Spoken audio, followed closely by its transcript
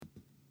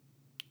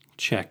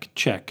Check,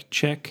 check,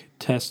 check.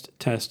 Test,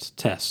 test,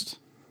 test.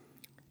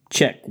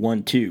 Check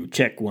 1 2.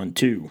 Check 1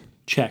 2.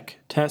 Check,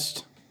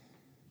 test.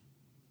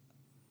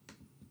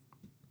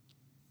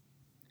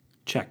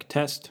 Check,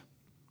 test.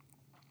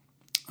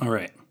 All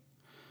right.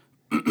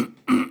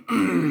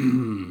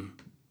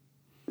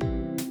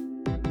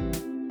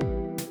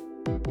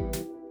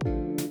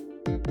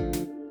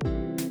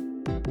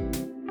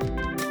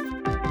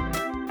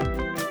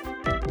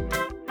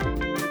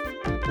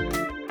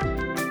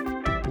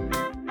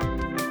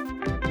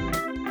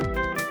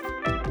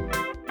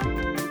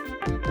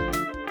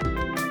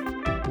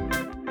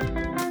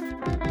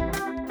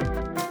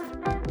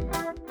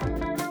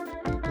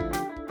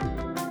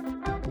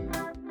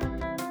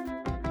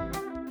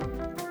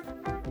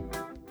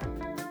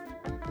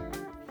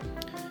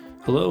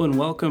 Hello and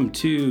welcome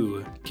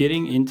to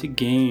Getting Into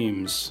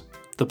Games,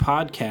 the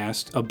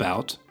podcast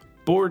about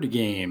board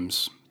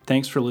games.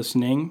 Thanks for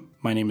listening.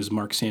 My name is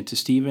Mark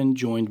Santasteven,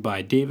 joined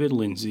by David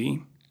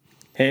Lindsay.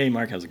 Hey,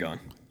 Mark, how's it going?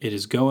 It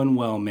is going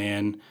well,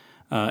 man.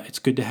 It's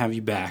good to have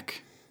you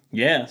back.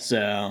 Yeah,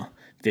 so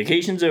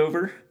vacation's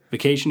over.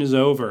 Vacation is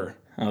over.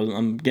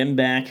 I'm getting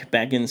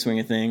back in the swing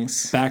of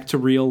things. Back to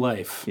real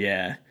life.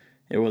 Yeah,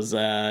 it was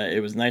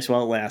nice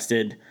while it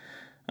lasted.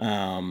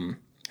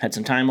 Had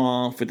some time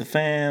off with the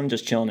fam,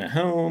 just chilling at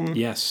home.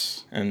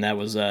 Yes. And that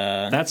was...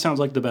 That sounds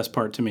like the best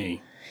part to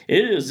me.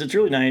 It is. It's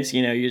really nice.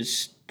 You know, you're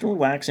just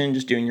relaxing,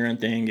 just doing your own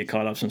thing, get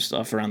caught up some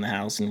stuff around the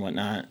house and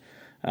whatnot.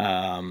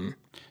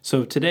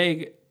 So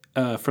today,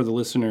 for the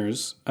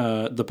listeners,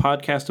 the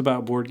podcast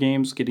about board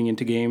games, Getting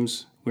Into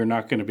Games, we're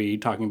not going to be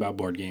talking about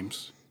board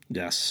games.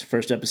 Yes.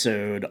 First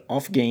episode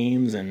off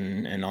games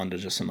and on to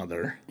just some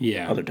other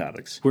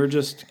topics. We're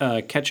just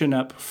catching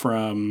up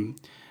from...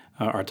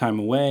 our time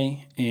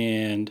away,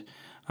 and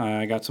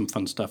I got some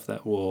fun stuff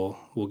that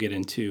we'll get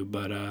into.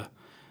 But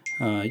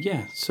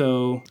yeah,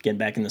 so getting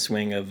back in the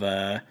swing of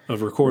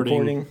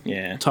recording,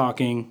 yeah,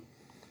 talking.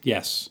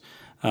 Yes,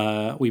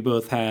 we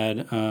both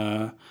had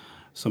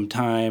some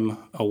time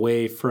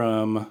away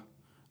from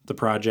the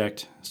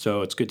project,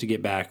 so it's good to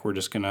get back. We're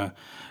just gonna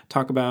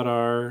talk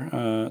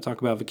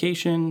about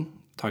vacation,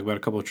 talk about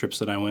a couple of trips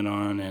that I went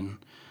on,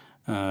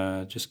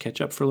 and just catch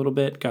up for a little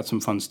bit. Got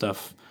some fun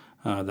stuff.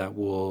 That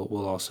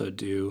we'll also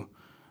do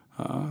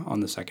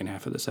on the second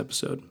half of this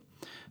episode.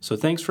 So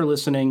thanks for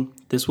listening.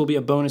 This will be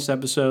a bonus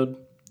episode.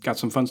 Got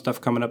some fun stuff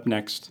coming up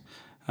next.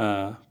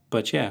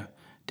 But yeah,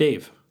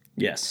 Dave.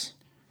 Yes.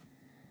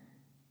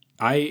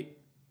 I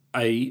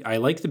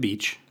like the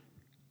beach.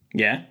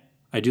 Yeah?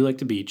 I do like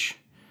the beach.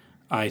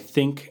 I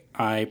think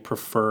I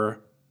prefer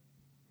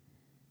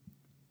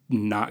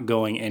not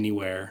going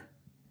anywhere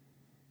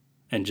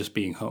and just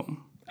being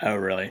home. Oh,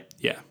 really?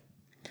 Yeah.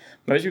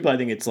 Most people, I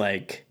think it's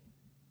like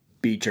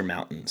beach or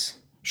mountains.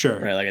 Sure.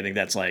 Right? Like, I think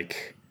that's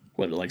like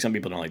what, like, some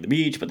people don't like the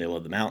beach, but they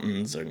love the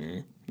mountains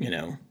and, you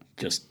know,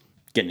 just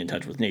getting in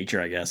touch with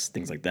nature, I guess,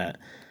 things like that.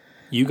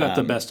 You got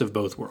the best of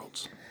both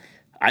worlds.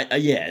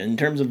 Yeah, in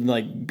terms of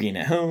like being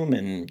at home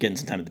and getting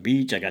some time at the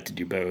beach, I got to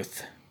do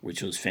both,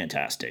 which was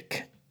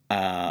fantastic.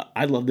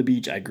 I love the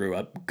beach. I grew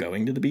up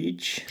going to the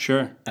beach.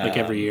 Sure. Like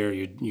every year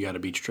you got a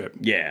beach trip.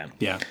 Yeah.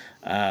 Yeah.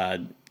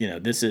 You know,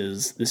 this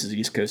is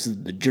East Coast, this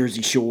is the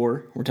Jersey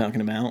Shore we're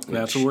talking about.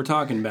 That's what we're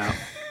talking about.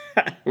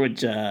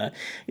 Which,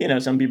 you know,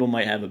 some people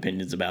might have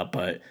opinions about,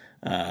 but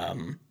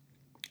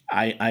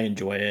I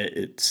enjoy it.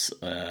 It's,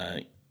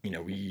 you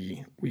know,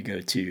 we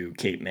go to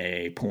Cape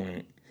May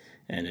Point,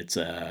 and it's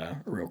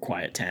a real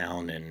quiet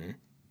town, and,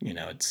 you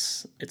know,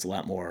 it's a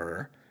lot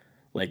more,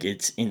 like,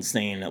 it's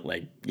insane at,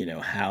 like, you know,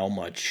 how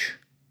much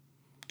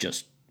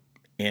just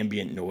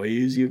ambient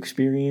noise you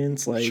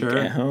experience, like, sure.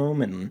 at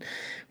home, and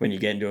when you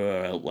get into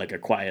a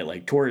quiet,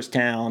 like, tourist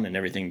town, and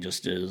everything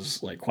just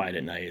is, like, quiet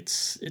at night,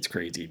 it's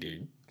crazy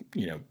to,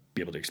 you know,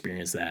 be able to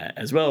experience that,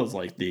 as well as,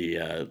 like,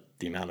 the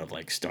amount of,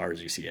 like,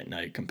 stars you see at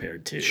night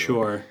compared to...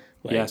 Sure,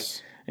 like,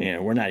 yes. You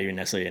know, we're not even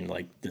necessarily in,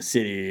 like, the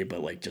city,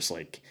 but, like, just,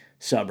 like,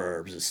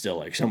 suburbs is still,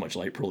 like, so much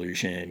light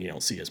pollution, you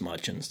don't see as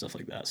much and stuff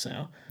like that,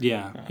 so...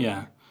 Yeah,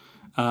 yeah.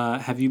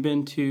 Have you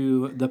been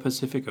to the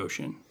Pacific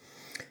Ocean?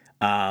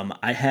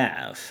 I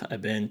have.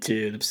 I've been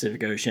to the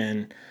Pacific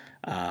Ocean.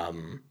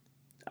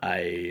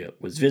 I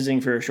was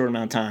visiting for a short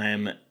amount of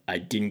time. I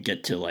didn't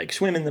get to, like,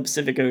 swim in the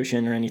Pacific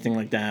Ocean or anything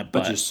like that.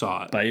 But you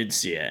saw it. But I did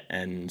see it.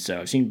 And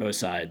so I've seen both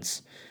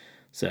sides.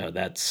 So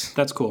that's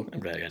cool. I'm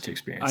glad I got to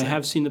experience I that.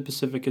 have seen the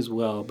Pacific as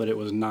well, but it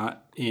was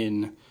not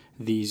in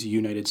these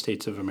United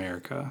States of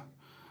America.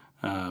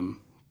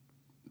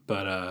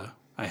 But I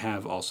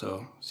have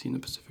also seen the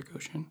Pacific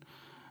Ocean.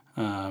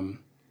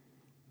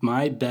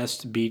 My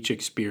best beach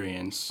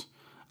experience,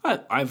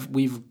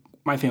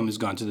 my family's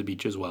gone to the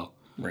beach as well.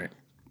 Right.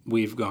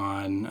 We've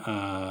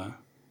gone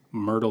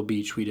Myrtle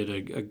Beach. We did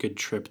a good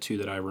trip to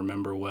that I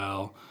remember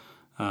well.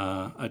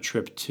 A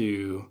trip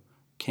to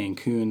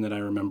Cancun that I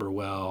remember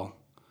well.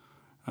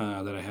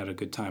 That I had a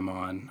good time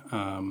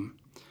on.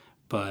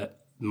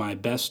 But my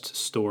best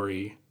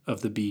story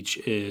of the beach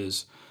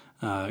is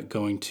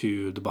going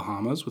to the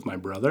Bahamas with my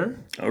brother.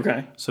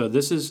 Okay. So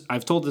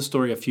I've told this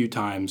story a few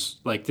times.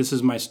 Like, this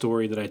is my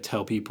story that I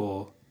tell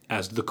people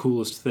as the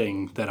coolest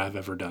thing that I've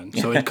ever done.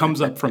 So it comes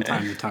up from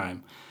time to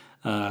time.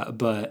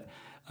 But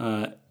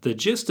the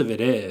gist of it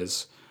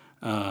is,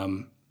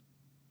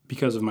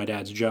 because of my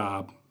dad's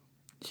job,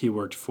 he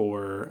worked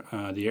for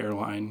the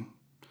airline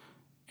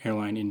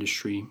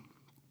industry,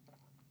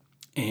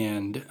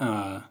 and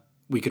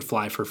we could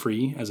fly for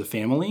free as a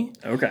family.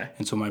 Okay.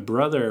 And so my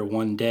brother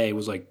one day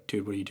was like,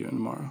 dude, what are you doing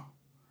tomorrow?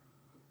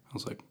 I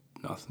was like,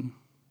 nothing.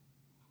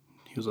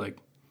 He was like,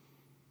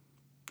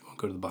 want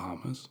to go to the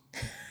Bahamas?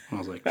 And I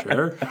was like,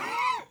 sure.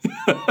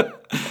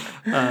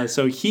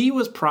 So he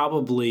was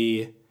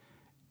probably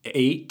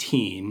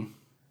 18.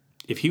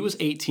 If he was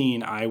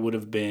 18, I would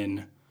have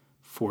been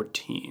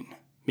 14.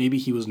 Maybe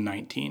he was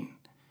 19.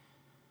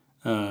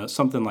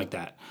 Something like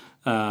that.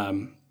 But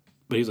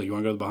he's like, you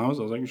want to go to the Bahamas?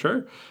 I was like,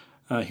 sure.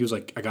 He was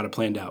like, I got it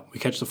planned out. We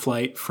catch the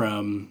flight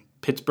from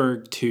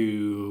Pittsburgh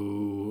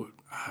to,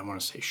 I want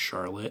to say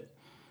Charlotte.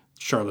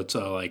 Charlotte's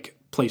a like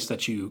place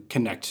that you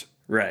connect.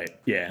 Right.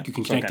 Yeah. You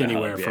can connect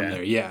anywhere from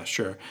there. Yeah,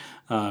 sure.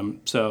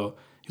 So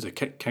he's like,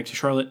 connect to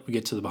Charlotte. We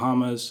get to the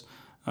Bahamas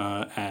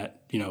at,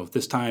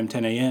 this time,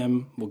 10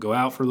 a.m. We'll go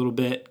out for a little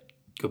bit,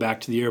 go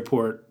back to the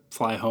airport,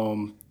 fly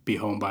home, be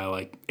home by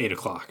like 8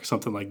 o'clock or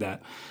something like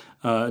that.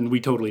 And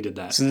we totally did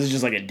that. So this is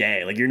just like a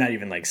day. Like, you're not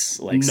even like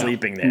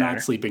sleeping there. Not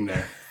sleeping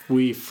there.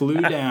 We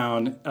flew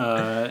down.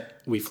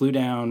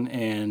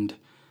 And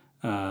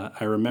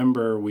I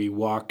remember we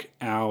walk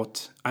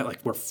out.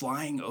 We're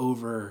flying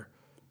over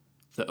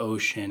the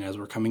ocean as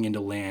we're coming into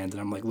land,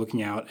 and I'm like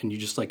looking out, and you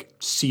just like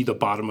see the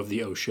bottom of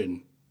the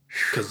ocean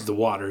because the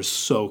water is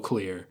so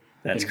clear.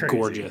 That's and crazy.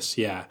 Gorgeous.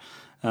 Yeah.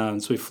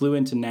 So we flew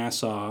into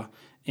Nassau,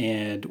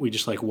 and we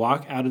just like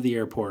walk out of the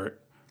airport,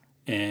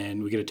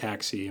 and we get a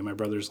taxi, and my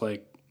brother's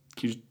like,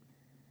 "Can you just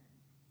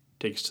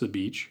take us to the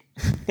beach?"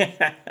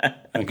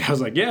 And I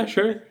was like, yeah,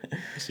 sure.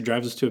 So he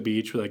drives us to a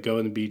beach. We like go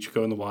in the beach,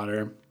 go in the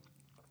water.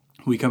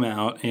 We come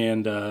out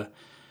and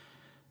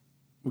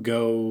we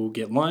go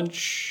get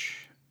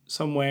lunch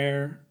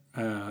somewhere.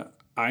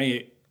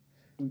 I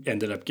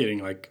ended up getting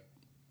like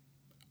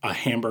a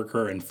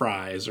hamburger and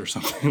fries or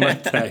something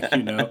like that,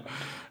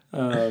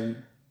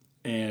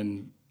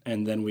 and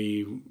then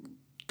we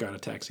got a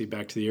taxi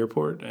back to the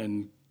airport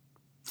and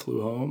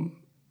flew home.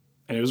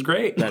 And it was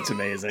great. That's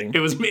amazing. It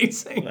was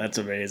amazing. That's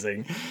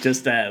amazing.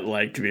 Just that,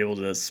 like, to be able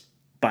to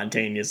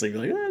spontaneously be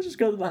like, just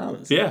go to the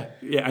Bahamas. Yeah.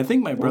 Yeah. I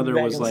think my brother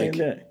was like,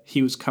 day.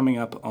 he was coming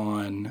up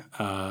on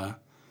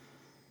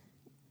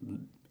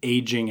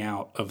aging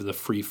out of the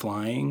free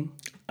flying.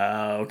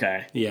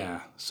 Okay.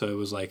 Yeah. So it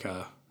was like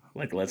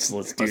like, let's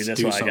do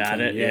this while I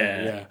got it.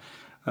 Yeah.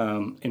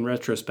 In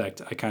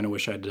retrospect, I kind of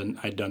wish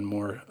I'd done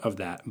more of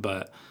that,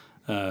 but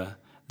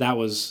that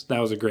was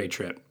a great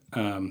trip.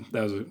 That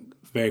was a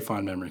very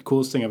fond memory.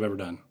 Coolest thing I've ever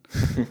done.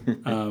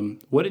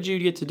 What did you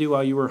get to do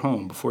while you were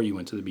home before you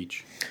went to the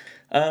beach?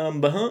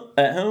 But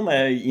at home,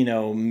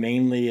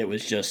 mainly it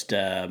was just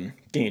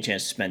getting a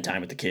chance to spend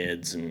time with the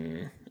kids,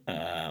 and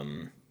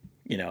I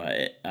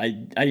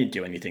didn't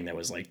do anything that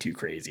was like too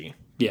crazy.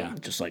 Yeah,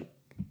 just like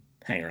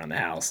hang around the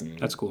house and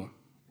that's cool.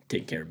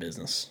 Take care of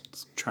business.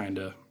 Just trying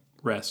to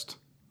rest.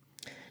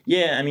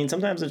 Yeah, I mean,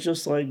 sometimes it's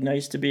just like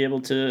nice to be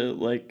able to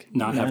like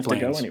not have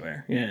plans to go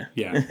anywhere. Yeah,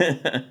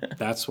 yeah.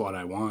 That's what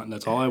I want.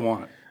 That's all I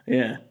want.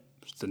 Yeah,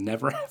 just to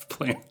never have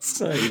plans.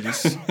 So you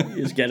just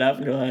get up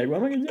and go like, what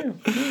am I gonna do?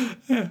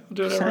 Yeah, I'll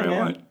do whatever I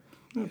want.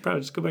 I'll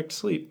probably just go back to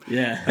sleep.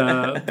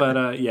 Yeah.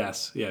 But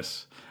yes,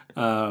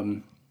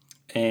 and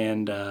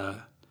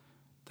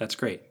that's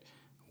great.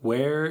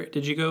 Where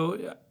did you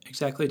go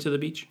exactly to the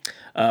beach?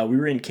 We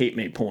were in Cape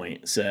May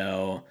Point.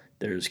 So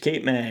there's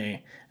Cape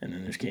May, and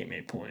then there's Cape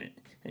May Point.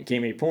 And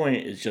Cape May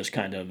Point is just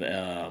kind of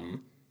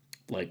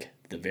like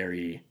the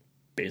very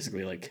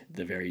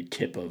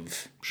tip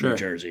of New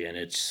Jersey, and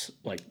it's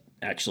like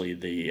actually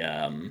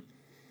the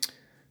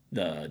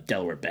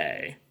Delaware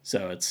Bay.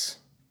 So it's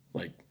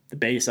like the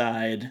bay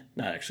side,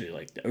 not actually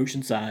like the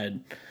ocean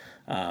side.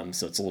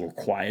 So it's a little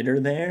quieter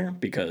there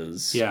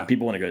because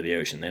people want to go to the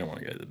ocean. They don't want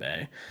to go to the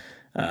bay.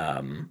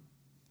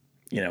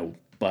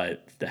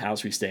 But the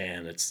house we stay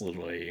in, it's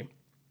literally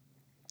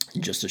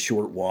just a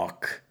short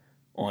walk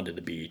onto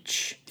the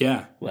beach.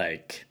 Yeah.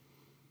 Like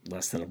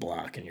less than a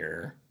block, and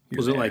you're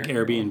was it like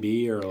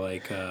Airbnb or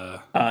like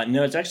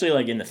no, it's actually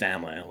like in the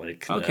family.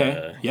 Like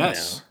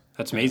yes.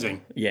 That's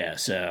amazing.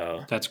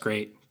 So that's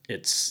great.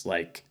 It's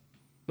like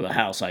the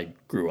house I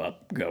grew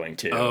up going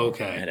to.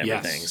 And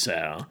everything. Yes.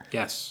 So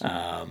yes.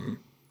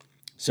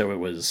 So it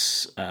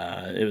was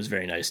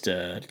very nice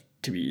to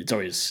be. It's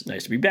always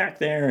nice to be back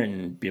there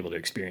and be able to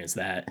experience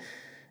that.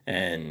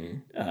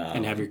 And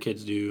have your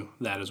kids do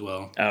that as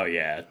well. Oh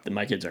yeah,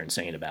 my kids are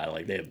insane about it.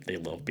 Like they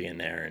love being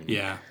there, and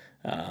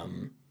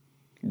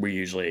we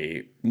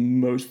usually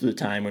most of the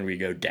time when we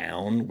go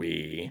down,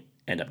 we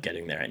end up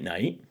getting there at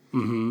night.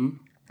 Mm-hmm.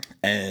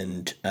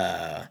 And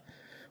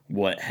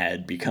what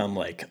had become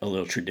like a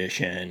little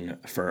tradition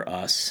for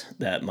us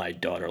that my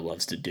daughter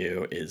loves to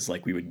do is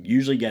like we would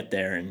usually get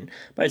there, and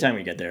by the time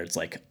we get there, it's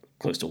like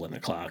close to 11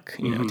 o'clock,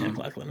 10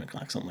 o'clock, 11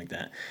 o'clock, something like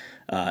that,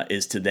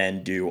 is to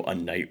then do a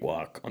night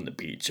walk on the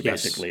beach. So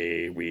Yes.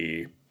 basically,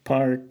 we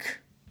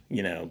park,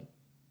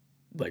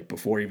 like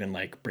before even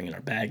like bringing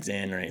our bags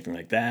in or anything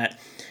like that.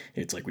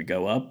 It's like we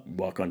go up,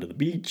 walk onto the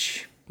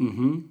beach,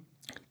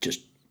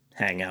 just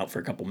hang out for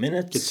a couple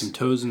minutes. Get some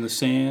toes in the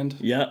sand.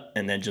 Yep,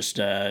 and then just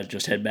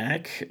head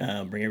back,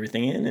 bring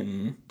everything in,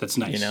 and That's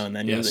nice. and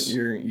then Yes.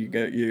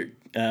 you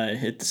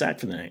hit the sack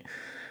for the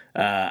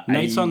night.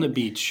 Nights on the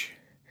beach.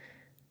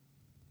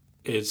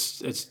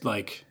 It's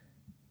like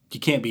you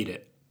can't beat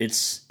it.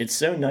 It's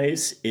so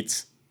nice.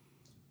 It's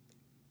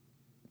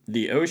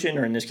the ocean,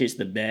 or in this case,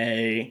 the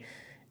bay,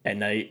 at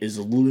night is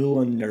a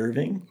little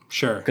unnerving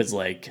Sure. because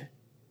like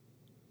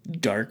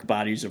dark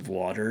bodies of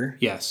water,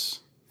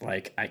 Yes.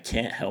 like I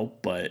can't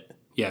help but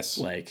Yes.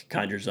 like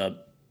conjures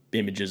up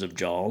images of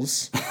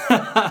Jaws.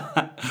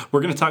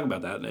 We're going to talk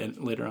about that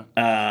later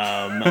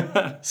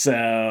on.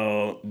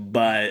 So,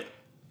 but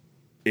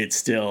it's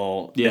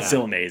still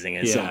amazing.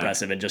 It's so Yeah.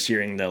 impressive, and just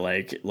hearing the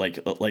like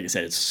I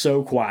said, it's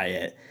so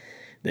quiet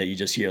that you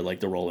just hear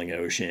like the rolling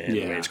ocean,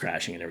 Yeah. the waves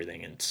crashing, and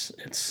everything. It's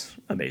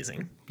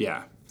amazing.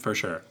 Yeah, for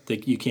sure.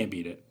 You can't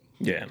beat it.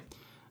 Yeah.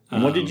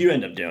 And what did you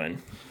end up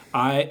doing?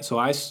 I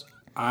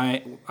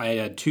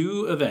had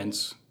two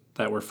events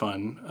that were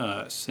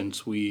fun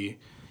since we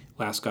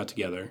last got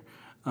together.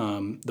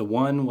 The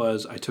one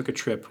was I took a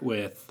trip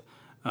with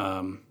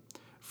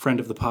friend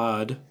of the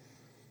pod,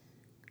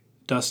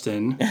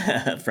 Dustin,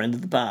 A friend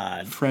of the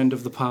pod, friend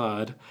of the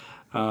pod.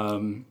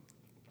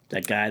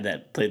 that guy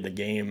that played the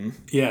game.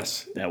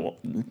 Yes, That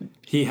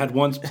he had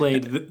once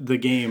played the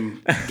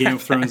Game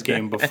of Thrones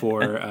game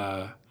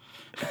before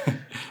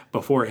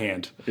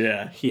beforehand.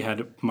 yeah. He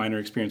had minor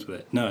experience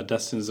with it. No,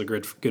 Dustin is a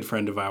good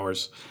friend of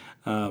ours,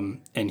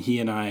 and he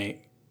and I,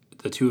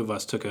 the two of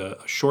us, took a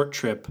short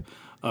trip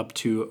up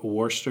to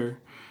Worcester,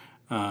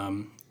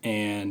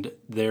 and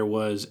there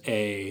was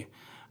a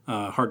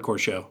hardcore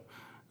show.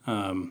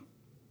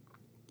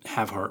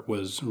 Have Heart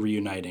was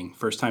reuniting,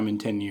 first time in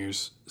 10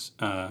 years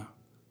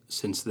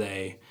since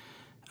they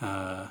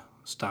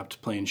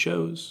stopped playing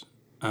shows,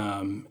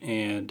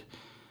 and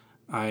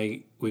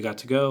we got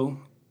to go.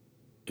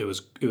 It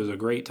was a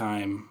great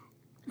time.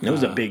 It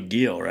was a big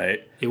deal, right?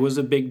 It was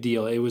a big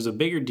deal. It was a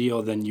bigger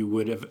deal than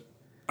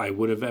I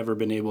would have ever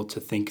been able to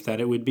think that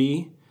it would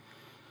be.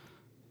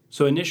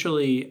 So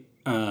initially,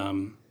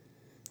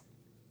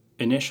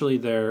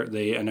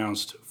 they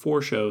announced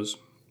 4 shows,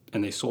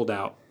 and they sold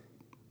out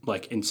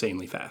like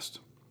insanely fast.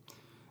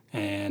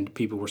 And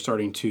people were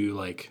starting to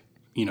like,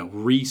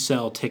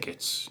 resell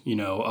tickets,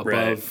 above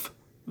Right.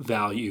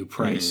 value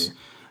price.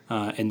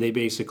 And they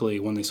basically,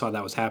 when they saw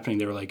that was happening,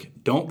 they were like,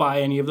 don't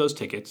buy any of those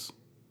tickets.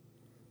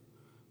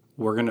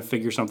 We're going to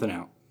figure something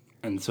out.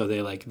 And so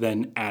they like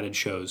then added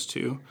shows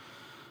to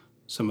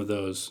some of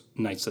those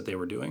nights that they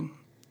were doing.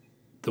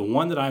 The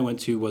one that I went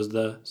to was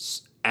the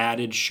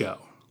added show.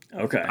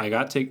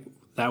 Okay.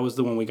 That was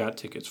the one we got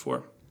tickets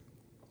for.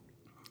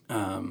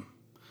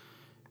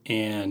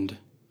 And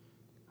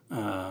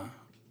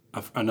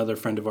another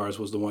friend of ours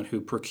was the one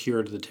who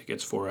procured the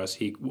tickets for us.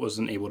 He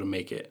wasn't able to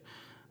make it,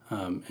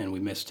 and we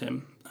missed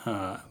him.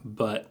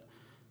 But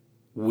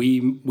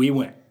we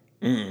went.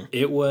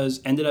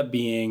 It ended up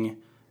being.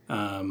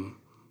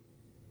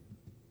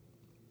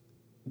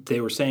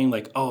 They were saying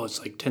like, oh, it's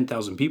like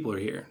 10,000 people are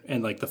here,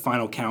 and like the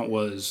final count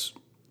was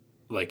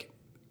like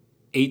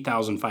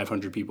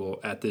 8,500 people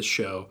at this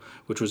show,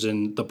 which was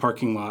in the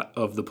parking lot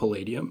of the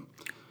Palladium.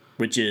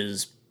 Which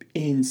is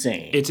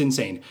insane. It's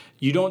insane.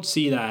 You don't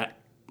see that.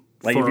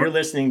 Like if you're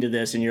listening to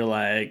this and you're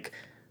like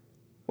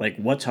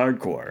what's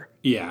hardcore?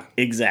 Yeah,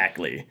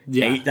 Exactly.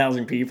 Yeah.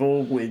 8,000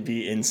 people would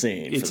be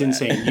insane. it's for that.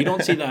 insane. You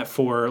don't see that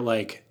for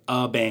like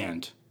a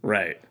band.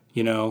 Right.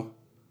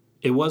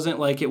 It wasn't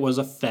like it was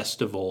a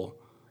festival.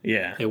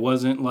 Yeah. It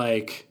wasn't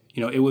like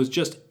it was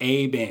just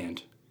a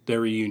band, their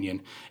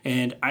reunion.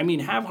 And I mean,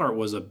 Have Heart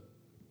was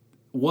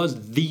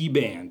the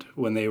band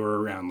when they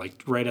were around.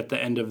 Like right at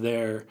the end of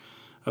their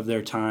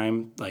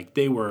time, like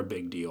they were a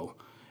big deal.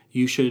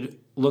 You should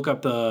look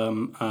up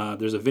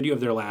there's a video of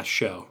their last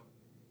show.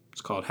 It's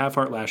called Have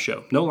Heart Last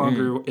Show. No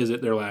longer is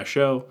it their last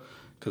show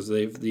because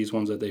these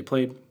ones that they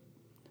played,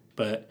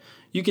 but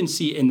you can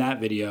see in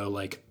that video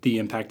like the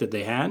impact that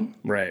they had.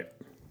 Right.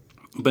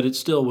 But it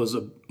still was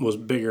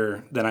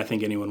bigger than I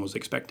think anyone was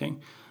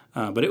expecting.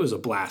 But it was a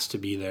blast to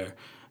be there,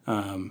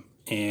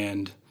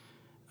 and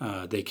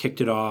they kicked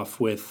it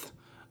off with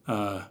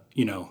the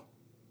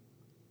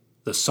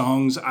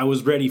songs I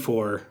was ready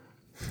for,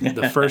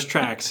 the first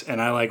tracks,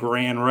 and I like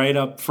ran right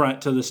up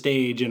front to the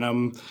stage, and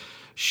I'm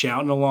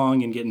shouting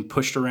along and getting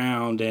pushed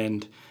around,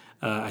 and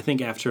I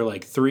think after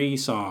like 3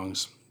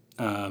 songs,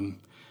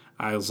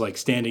 I was like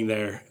standing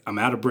there. I'm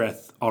out of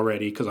breath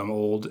already because I'm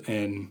old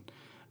and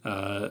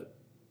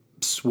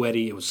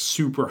sweaty. It was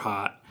super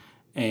hot,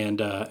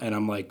 and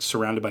I'm like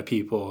surrounded by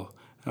people,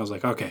 I was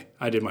like, okay,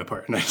 I did my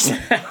part. And I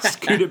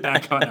scooted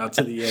back on out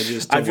to the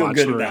edges to I feel watch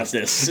good the about rest.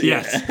 this.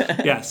 Yes,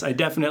 yes, I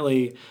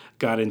definitely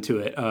got into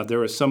it. There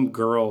was some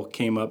girl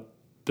came up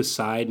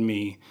beside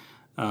me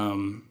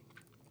in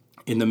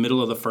the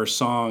middle of the first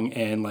song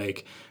and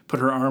like put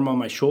her arm on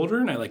my shoulder,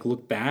 and I like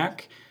looked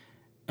back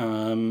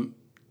in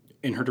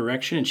her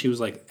direction, and she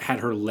was like had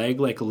her leg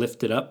like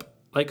lifted up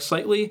like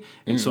slightly,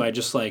 and so I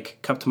just like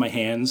cupped my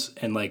hands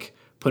and like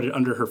put it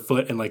under her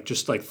foot and like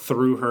just like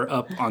threw her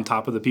up on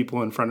top of the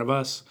people in front of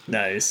us.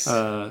 Nice.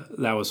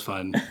 That was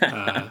fun.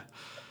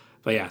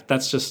 But yeah,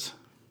 that's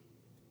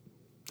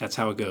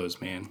how it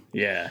goes, man.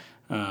 Yeah.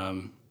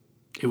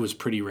 It was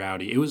pretty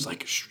rowdy. It was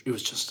like it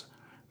was just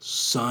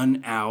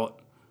sun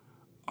out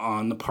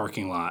on the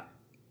parking lot,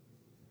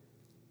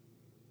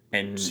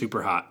 And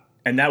super hot.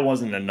 and that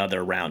wasn't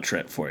another round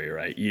trip for you,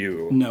 right?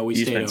 No, we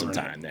you stayed spent overnight.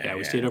 some time there. Yeah,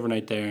 we stayed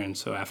overnight there, and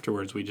so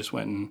afterwards we just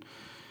went and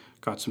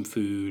got some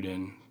food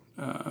and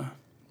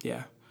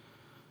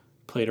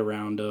played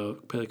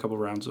a couple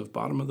rounds of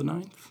bottom of the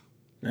ninth.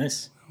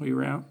 Nice. We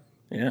were out.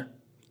 Yeah.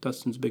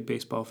 Dustin's a big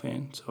baseball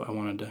fan, so I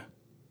wanted to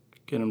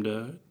get him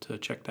to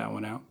check that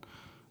one out.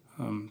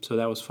 So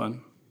that was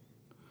fun.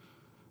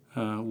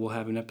 We'll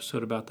have an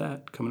episode about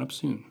that coming up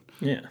soon.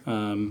 Yeah.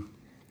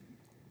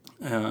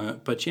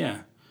 But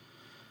yeah.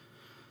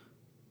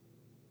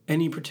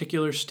 Any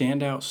particular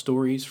standout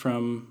stories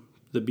from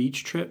the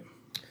beach trip?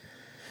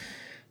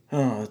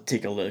 Oh,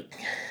 take a look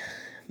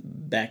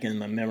back in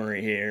my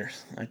memory here.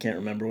 I can't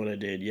remember what I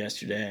did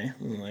yesterday.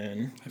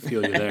 I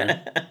feel you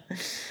there.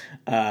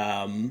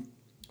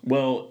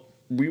 Well,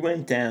 we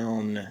went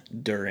down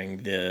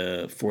during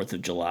the 4th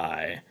of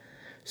July.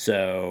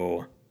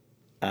 So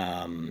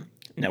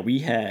now we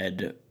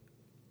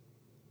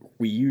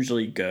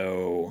usually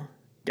go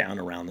down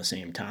around the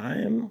same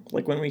time,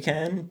 like when we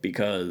can,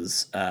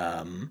 because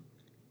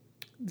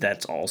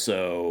that's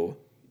also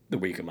the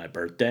week of my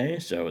birthday.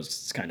 So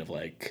it's kind of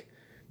like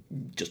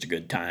just a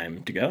good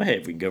time to go. Hey,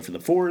 if we can go for the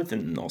 4th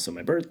and also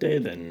my birthday,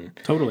 then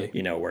Totally.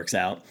 it works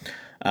out.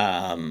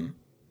 And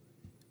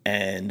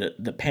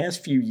the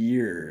past few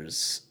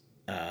years,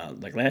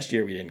 like last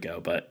year we didn't go,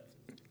 but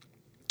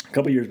a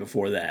couple years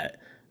before that,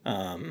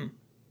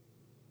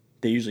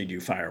 they usually do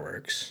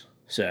fireworks.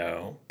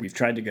 So we've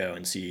tried to go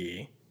and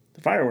see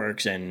the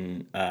fireworks,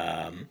 and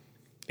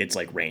it's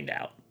like rained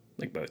out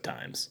like both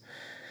times.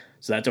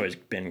 So that's always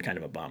been kind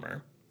of a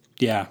bummer.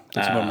 Yeah,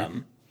 that's a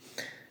bummer.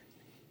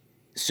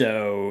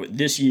 So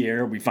this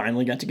year we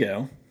finally got to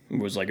go. It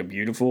was like a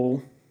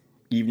beautiful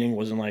evening. It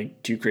wasn't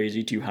like too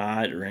crazy, too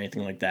hot or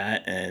anything like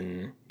that.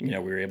 And, we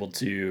were able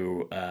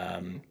to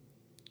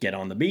get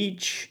on the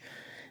beach.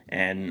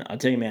 And I'll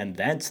tell you, man,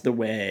 that's the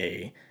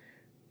way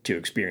to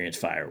experience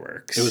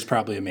fireworks. It was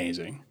probably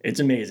amazing.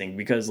 It's amazing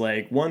because,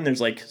 like, one, there's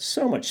like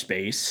so much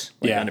space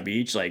on a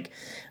beach. Like,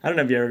 I don't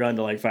know if you ever gone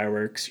to like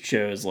fireworks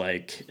shows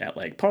like at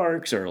like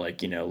parks or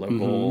like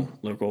local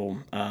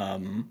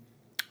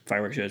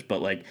fireworks shows,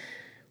 but like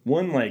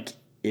one, like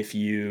if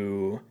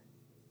you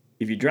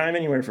drive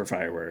anywhere for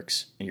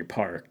fireworks in your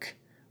park,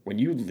 when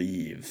you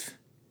leave,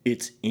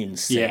 it's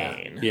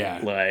insane. Yeah.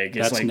 Like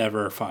it's that's like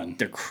never fun.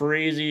 the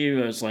crazy,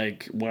 it was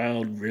like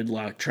wild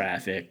gridlock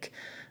traffic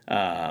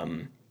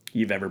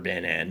you've ever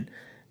been in.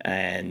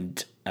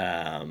 And,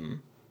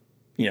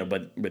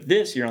 but with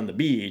this, you're on the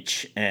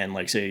beach and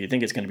like, so you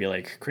think it's going to be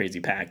like crazy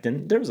packed,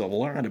 and there's a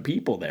lot of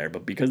people there,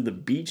 but because the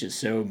beach is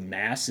so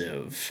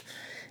massive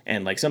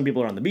and like some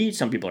people are on the beach,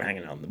 some people are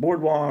hanging out on the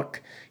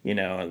boardwalk,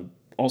 and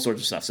all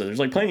sorts of stuff. So there's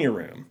like plenty of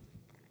room.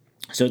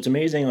 So it's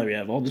amazing. Like we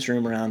have all this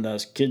room around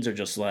us. Kids are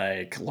just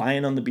like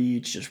lying on the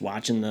beach, just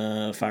watching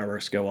the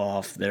fireworks go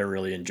off. They're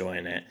really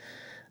enjoying it.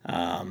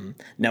 Now,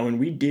 when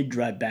we did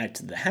drive back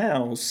to the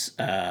house,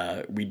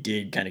 we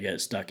did kind of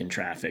get stuck in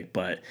traffic,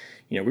 but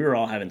we were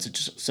all having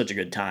such a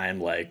good time.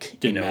 Like,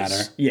 Didn't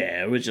matter.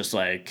 It was just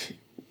like,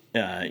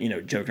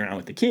 joking around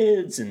with the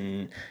kids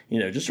and,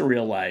 just a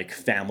real like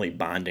family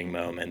bonding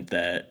moment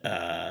that,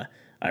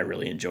 I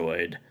really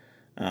enjoyed.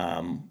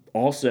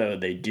 Also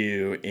they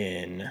do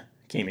in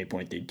Caymay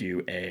Point, they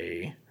do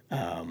a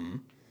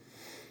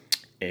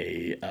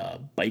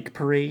bike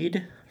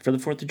parade for the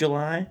 4th of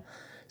July.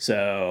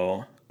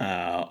 So,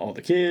 all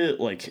the kids,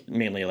 like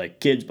mainly like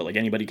kids, but like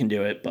anybody can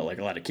do it. But like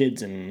a lot of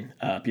kids and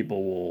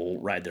people will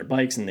ride their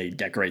bikes and they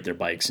decorate their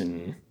bikes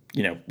in,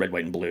 red,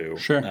 white, and blue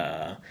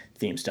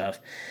theme stuff.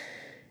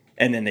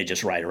 And then they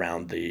just ride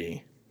around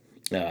the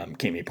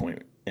Caymay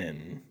Point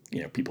and,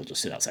 people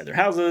just sit outside their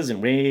houses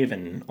and wave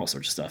and all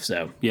sorts of stuff.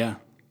 So Yeah.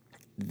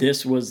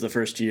 this was the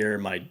first year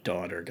my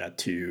daughter got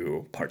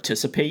to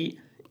participate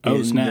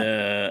Oh, snap.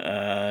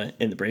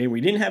 in the parade.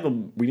 We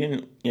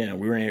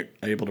weren't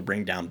able to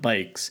bring down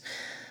bikes,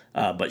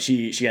 but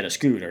she had a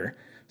scooter,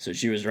 so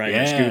she was riding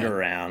a scooter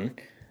around.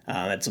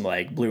 Had some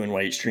like blue and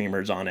white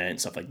streamers on it and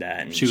stuff like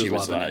that. And She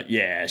was loving it.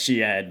 Yeah, she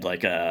had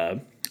like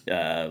a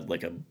red,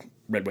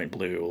 white, and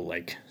blue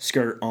like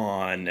skirt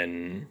on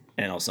and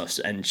all stuff.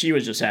 And she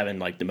was just having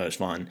like the most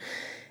fun.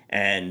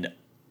 And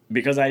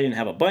because I didn't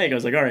have a bike, I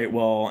was like, all right,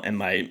 well, and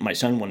my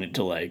son wanted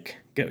to like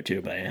go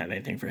too, but I didn't have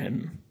anything for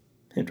him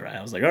and dry.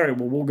 I was like, all right,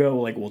 well, we'll go,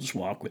 like, we'll just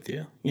walk with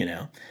you, you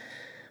know?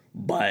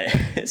 But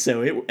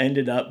so it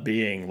ended up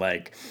being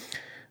like,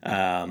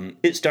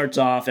 it starts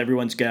off,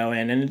 everyone's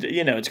going, and,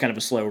 you know, it's kind of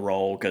a slow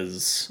roll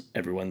because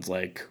everyone's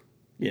like,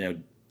 you know,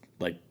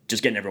 like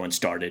just getting everyone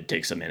started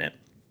takes a minute.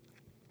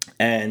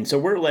 And so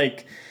we're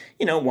like,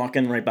 you know,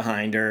 walking right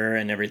behind her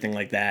and everything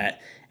like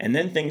that. And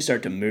then things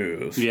start to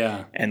move.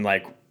 Yeah. And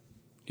like,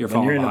 You're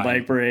when you're in a behind.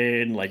 bike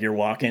parade, like you're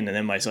walking, and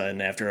then my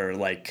son, after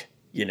like,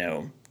 you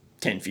know,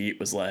 10 feet,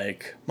 was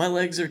like, my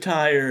legs are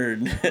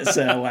tired.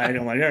 So like,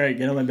 I'm like, all right,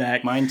 get on my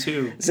back. Mine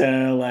too.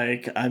 So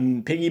like,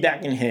 I'm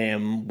piggybacking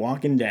him,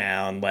 walking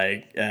down,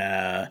 like,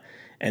 and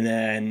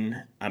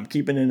then I'm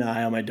keeping an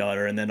eye on my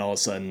daughter, and then all of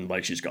a sudden,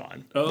 like, she's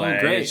gone. Oh, like,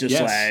 great. It's just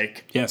yes.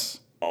 like, yes.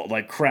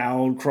 like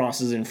crowd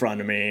crosses in front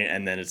of me,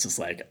 and then it's just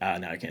like,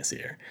 now I can't see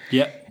her.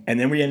 Yep. And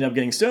then we end up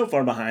getting so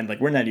far behind, like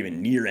we're not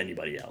even near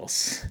anybody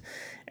else.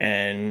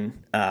 And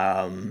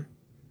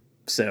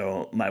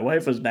so my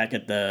wife was back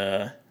at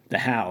the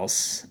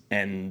house,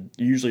 and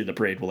usually the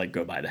parade will like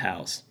go by the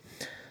house.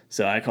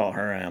 So I call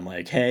her and I'm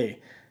like, hey,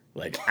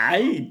 like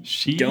I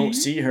don't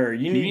see her.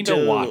 You need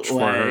to watch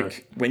for her.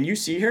 like when you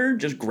see her,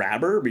 just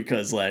grab her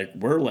because like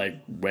we're like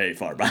way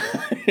far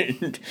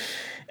behind.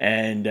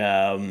 And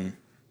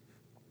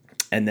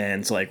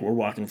then so like we're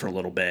walking for a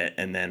little bit,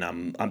 and then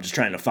I'm just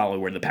trying to follow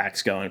where the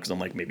pack's going because I'm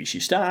like, maybe she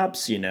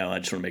stops, you know. I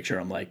just want to make sure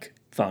I'm like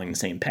following the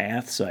same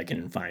path so I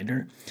can find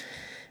her.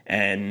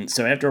 And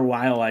so after a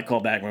while, I call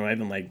back my wife.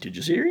 I'm like, did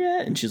you see her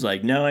yet? And she's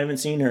like, no, I haven't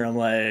seen her. I'm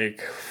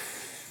like,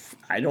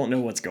 I don't know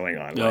what's going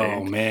on. Oh,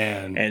 like,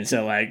 man. And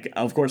so like,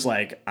 of course,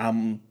 like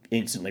I'm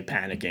instantly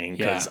panicking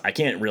because I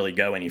can't really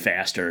go any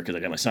faster because I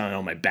got my son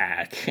on my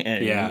back,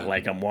 and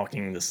like I'm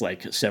walking this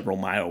like several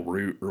mile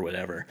route or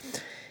whatever.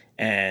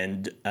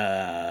 And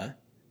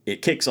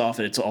it kicks off,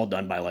 and it's all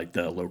done by like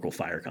the local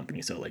fire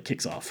company. So it like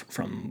kicks off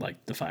from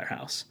like the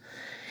firehouse.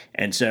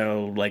 And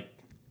so like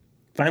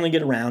finally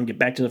get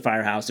back to the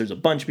firehouse. There's a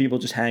bunch of people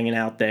just hanging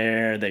out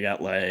there. They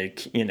got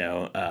like, you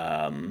know,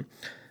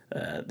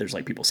 there's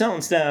like people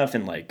selling stuff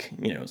and like,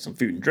 you know, some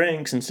food and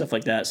drinks and stuff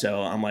like that.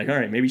 So I'm like, all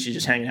right, maybe she's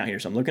just hanging out here.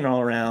 So I'm looking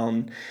all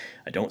around.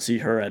 I don't see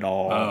her at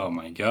all. Oh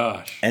my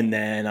gosh. And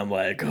then I'm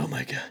like, oh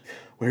my God,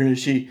 where is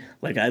she?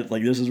 Like,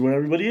 this is where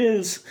everybody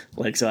is.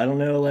 Like, so I don't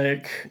know,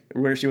 like,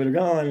 where she would have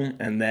gone.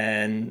 And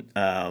then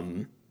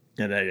I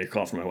get a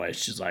call from my wife.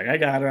 She's like, I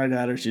got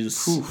her.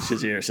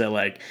 She's here. So,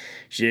 like,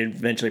 she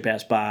eventually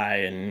passed by,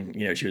 and,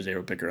 you know, she was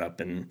able to pick her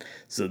up. And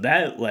so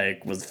that,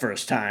 like, was the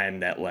first time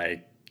that,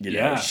 like, you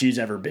know, she's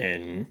ever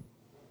been,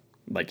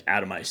 like,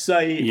 out of my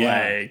sight.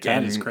 Yeah, like,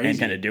 that is crazy. And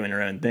kind of doing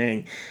her own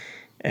thing.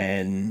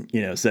 And,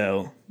 you know,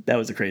 so that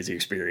was a crazy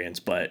experience.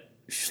 But,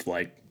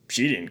 like,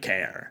 she didn't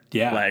care.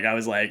 Yeah. Like, I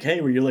was like,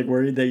 hey, were you, like,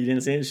 worried that you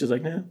didn't see it? She was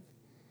like, no.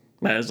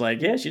 I was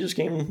like, yeah, she just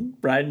came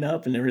riding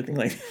up and everything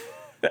like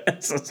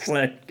that. So it's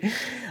like,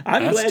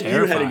 I'm glad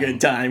you had a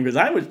good time because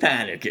I was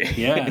panicking.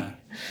 Yeah.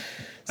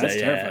 That's so,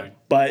 terrifying.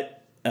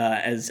 But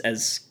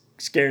as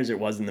scared as it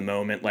was in the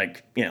moment,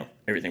 like, you know,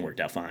 everything worked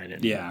out fine.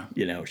 And,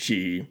 you know,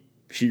 she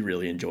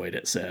really enjoyed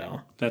it. So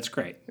that's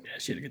great. Yeah,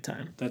 she had a good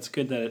time. That's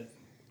good that,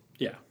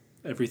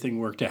 everything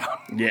worked out.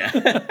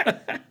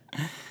 Yeah.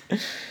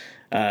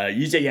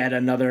 You say you had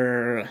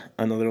another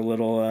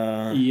little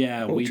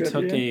we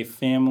took a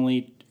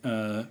family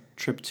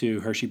trip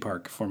to Hershey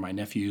Park for my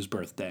nephew's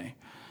birthday.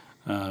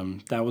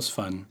 That was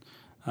fun.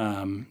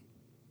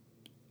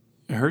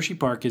 Hershey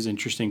Park is an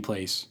interesting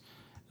place,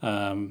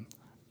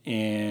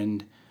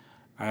 and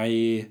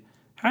I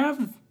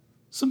have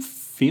some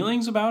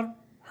feelings about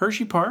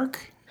Hershey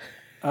Park.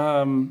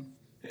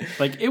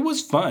 Like, it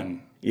was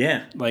fun.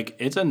 Yeah. Like,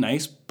 it's a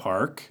nice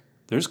park.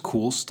 There's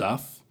cool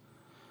stuff.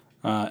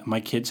 My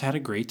kids had a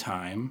great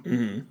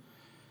time.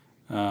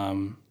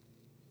 Mm-hmm.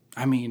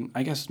 I mean,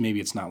 I guess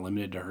maybe it's not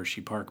limited to Hershey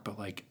Park, but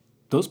like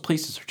those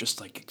places are just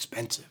like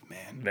expensive,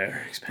 man.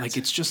 Very expensive. Like,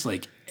 it's just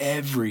like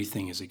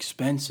everything is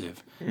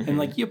expensive. Mm-hmm. And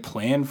like, you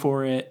plan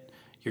for it.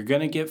 You're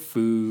going to get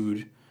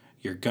food.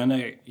 You're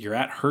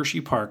at Hershey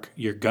Park.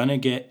 You're going to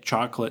get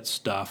chocolate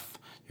stuff.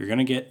 You're going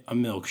to get a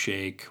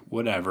milkshake,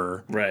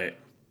 whatever. Right.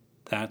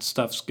 That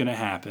stuff's going to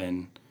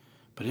happen.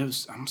 But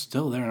I'm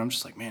still there, and I'm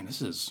just like, man,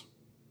 this is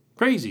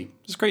crazy.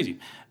 This is crazy.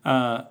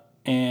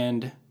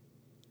 And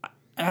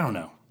I don't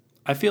know.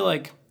 I feel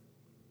like...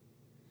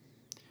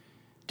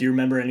 Do you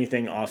remember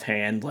anything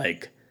offhand,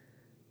 like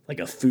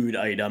a food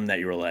item that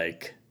you were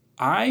like,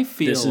 I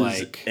feel this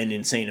like... is an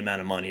insane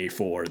amount of money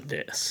for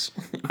this?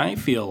 I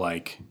feel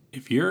like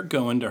if you're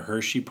going to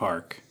Hershey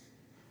Park,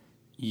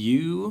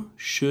 you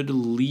should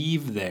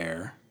leave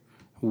there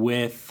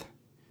with...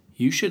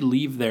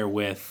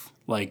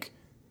 like,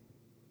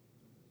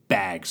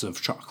 bags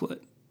of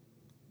chocolate.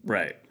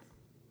 Right.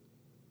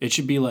 It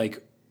should be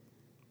like,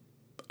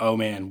 oh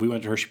man, we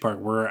went to Hershey Park.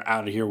 We're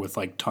out of here with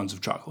like tons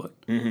of chocolate.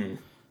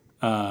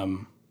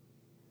 Mm-hmm.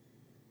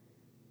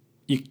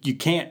 You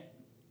can't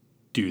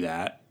do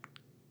that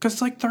because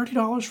it's like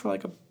 $30 for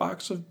like a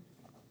box of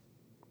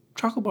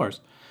chocolate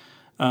bars.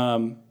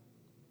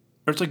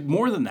 or it's like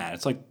more than that.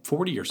 It's like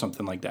 40 or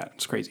something like that.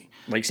 It's crazy.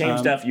 Like same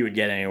stuff you would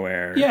get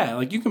anywhere. Yeah,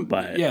 like you can,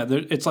 But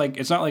it's like,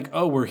 it's not like,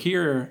 oh, we're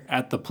here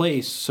at the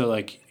place, so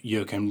like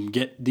you can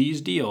get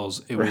these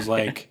deals. It was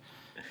like,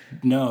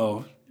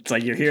 no. It's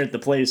like you're here at the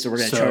place, so we're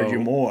going to charge you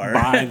more.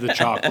 Buy the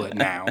chocolate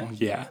now.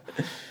 Yeah.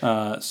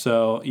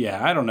 So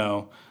yeah, I don't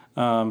know.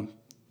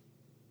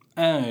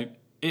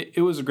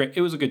 It was a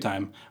good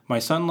time. My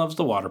son loves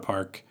the water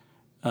park.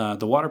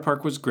 The water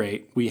park was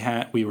great. We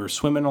were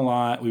swimming a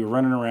lot. We were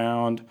running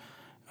around.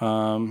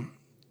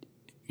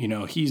 You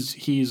know,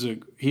 he's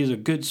a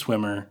good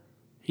swimmer.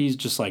 He's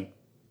just like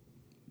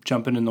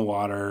jumping in the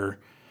water.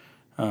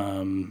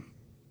 You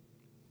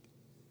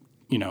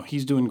know,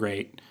 he's doing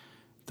great.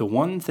 The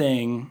one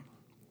thing,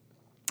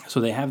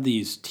 so they have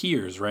these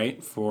tiers,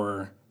 right,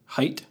 for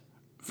height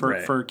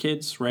for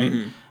kids, right?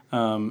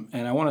 Mm-hmm.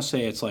 And I want to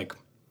say it's like,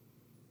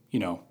 you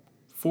know,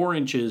 4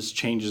 inches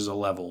changes a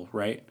level,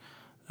 right?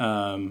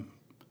 You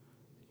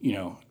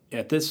know,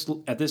 at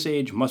this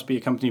age must be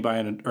accompanied by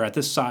or at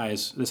this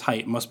size, this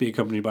height must be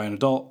accompanied by an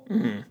adult.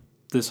 Mm-hmm.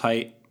 This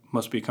height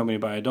must be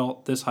accompanied by an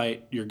adult. This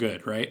height, you're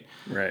good, right?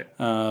 Right.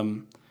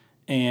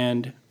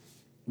 And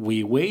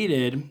we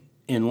waited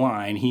in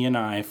line, he and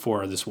I,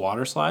 for this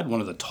water slide,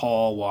 one of the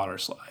tall water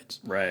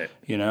slides. Right.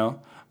 You know,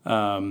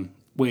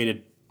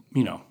 waited,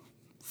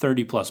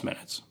 30 plus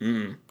minutes.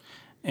 Mm.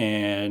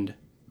 And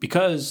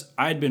because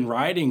I'd been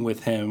riding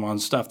with him on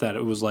stuff that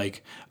it was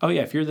like, oh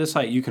yeah, if you're this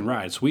height, you can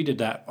ride. So we did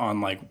that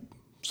on like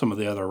some of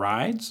the other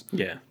rides.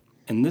 Yeah.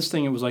 And this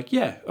thing, it was like,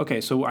 yeah,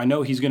 okay, so I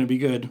know he's going to be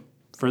good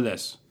for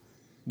this.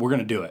 We're going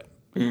to do it.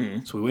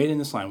 Mm-hmm. So we wait in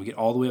this line. We get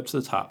all the way up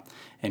to the top.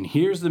 And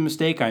here's the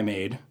mistake I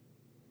made.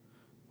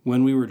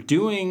 When we were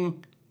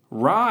doing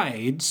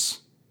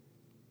rides,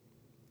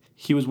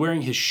 he was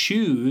wearing his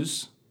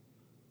shoes.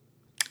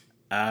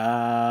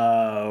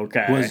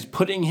 Okay. Was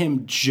putting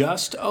him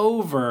just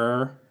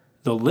over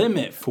the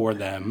limit for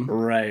them.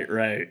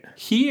 Right.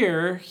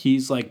 Here,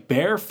 he's like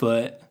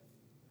barefoot.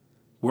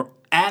 We're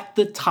at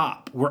the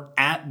top. We're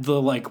at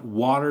the like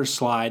water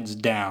slides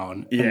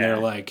down. Yeah. And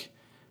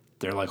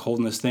they're like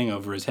holding this thing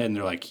over his head and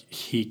they're like,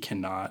 he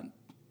can't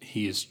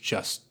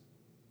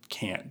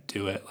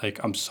do it.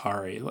 Like, I'm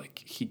sorry.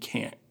 Like,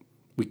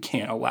 we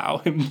can't allow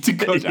him to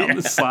go down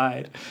the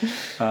slide.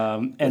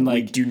 And like,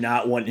 we do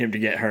not want him to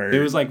get hurt. It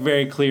was like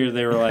very clear.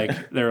 They were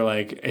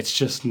like, it's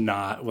just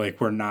not like,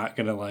 we're not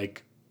going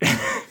to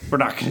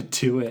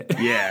do it.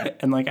 Yeah.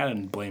 And like, I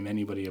didn't blame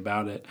anybody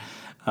about it.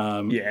 Yeah.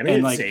 I mean, and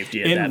it's like,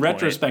 safety at that point. In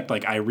retrospect,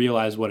 like I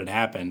realized what had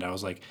happened. I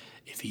was like,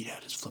 if he'd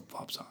had his flip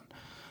flops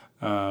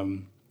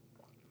on.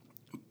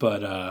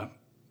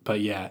 But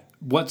yeah,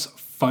 what's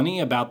funny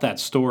about that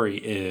story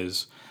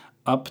is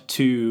up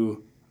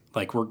to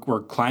like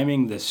we're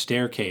climbing this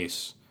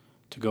staircase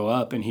to go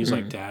up, and he's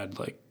like, Dad,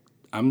 like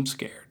I'm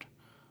scared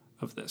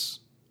of this.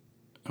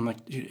 I'm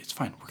like, dude, it's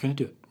fine. We're gonna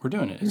do it. We're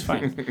doing it. It's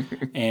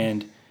fine.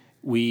 And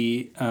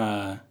we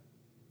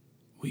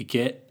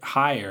get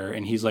higher,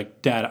 and he's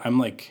like, Dad,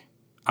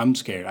 I'm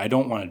scared. I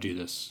don't want to do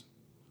this.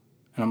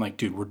 And I'm like,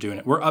 dude, we're doing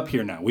it. We're up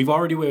here now. We've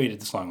already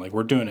waited this long. Like,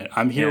 we're doing it.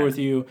 I'm here with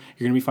you.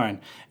 You're going to be fine.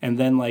 And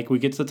then, like, we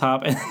get to the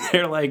top, and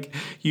they're like,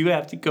 you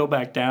have to go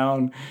back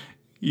down.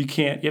 You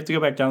can't. You have to go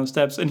back down the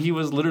steps. And he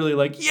was literally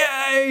like,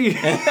 yay!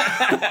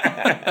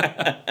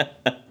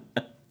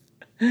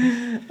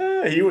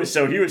 He was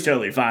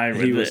totally fine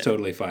with it. He was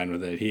totally fine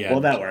with it.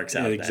 Well, that works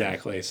out.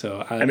 Exactly. Then.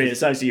 So I mean, it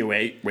sucks you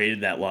waited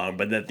that long,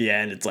 but at the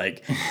end, it's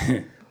like,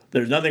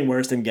 there's nothing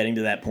worse than getting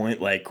to that point,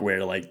 like,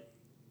 where, like,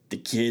 the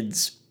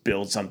kids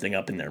build something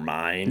up in their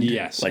mind.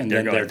 Yes, like and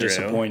they're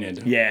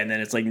disappointed. Yeah, and then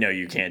it's like, no,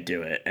 you can't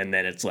do it. And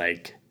then it's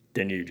like,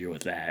 then you deal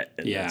with that.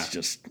 And it's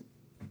just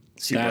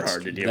super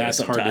hard to deal with. That's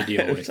hard to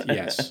deal with,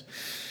 yes.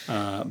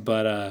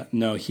 But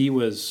no, he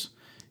was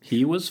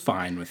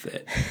fine with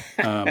it.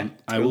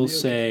 I will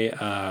say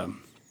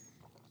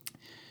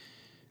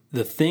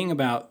the thing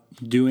about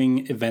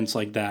doing events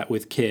like that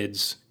with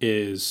kids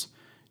is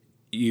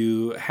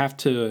you have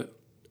to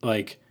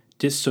like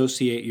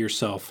dissociate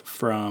yourself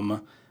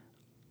from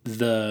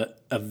the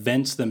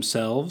events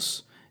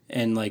themselves,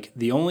 and like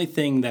the only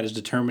thing that is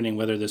determining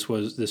whether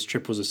this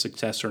trip was a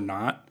success or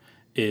not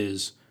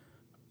is,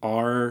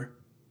 are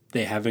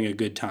they having a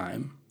good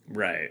time?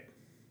 Right.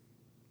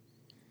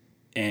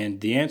 And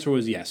the answer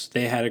was yes.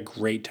 They had a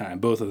great time.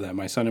 Both of them,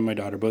 my son and my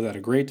daughter, both had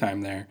a great time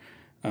there,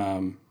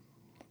 and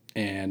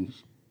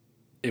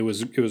it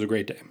was a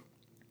great day.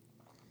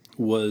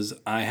 Was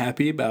I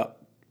happy about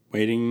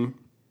waiting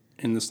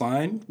in this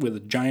line with a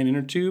giant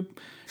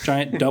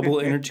double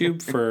inner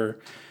tube for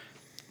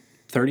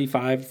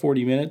 35,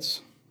 40 minutes?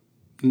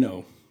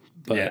 No.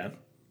 But yeah.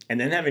 And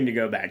then having to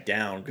go back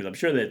down, because I'm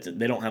sure that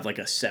they don't have like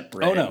a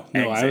separate no.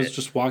 I was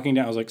just walking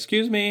down. I was like,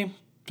 excuse me.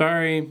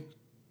 Sorry.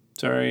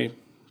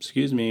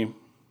 Excuse me.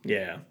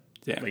 Yeah.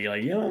 But you're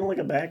like, you know, like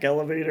a back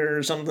elevator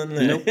or something?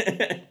 Nope.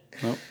 I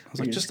was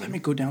like, just let me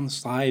go down the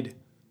slide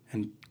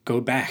and go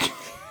back.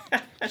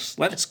 Just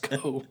let us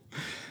go.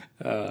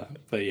 But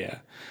yeah.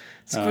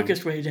 It's the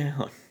quickest way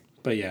down.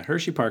 But yeah,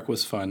 Hershey Park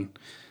was fun.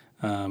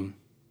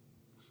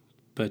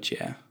 But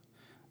yeah.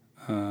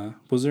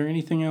 Was there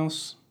anything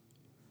else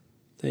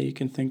that you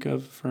can think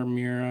of from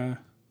your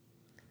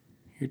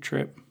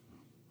trip,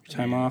 your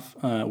time off?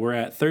 We're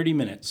at 30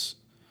 minutes,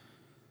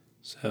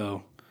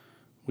 so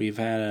we've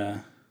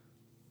had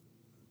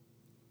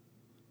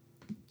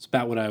it's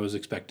about what I was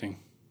expecting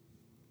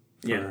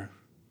for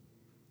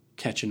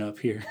catching up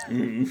here.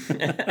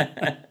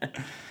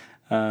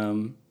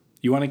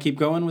 You want to keep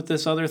going with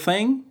this other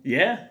thing?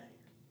 Yeah.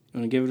 You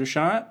want to give it a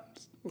shot?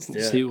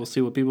 We'll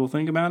see what people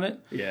think about it.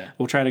 Yeah.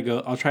 I'll try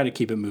to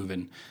keep it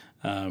moving.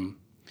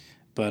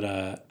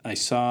 But I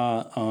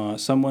saw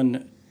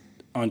someone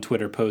on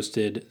Twitter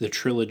posted the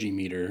trilogy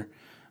meter,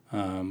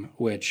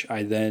 which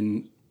I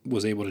then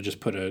was able to just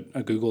put a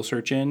Google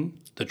search in,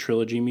 the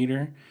trilogy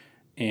meter,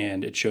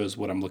 and it shows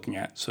what I'm looking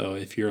at. So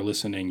if you're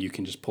listening, you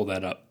can just pull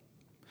that up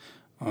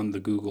on the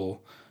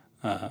Google.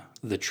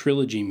 The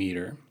trilogy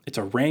meter. It's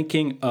a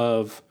ranking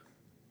of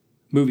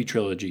movie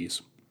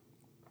trilogies.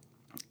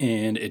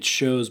 And it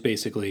shows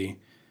basically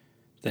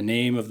the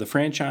name of the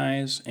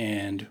franchise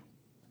and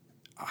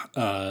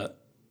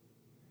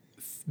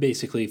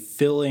basically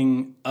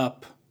filling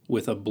up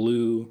with a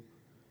blue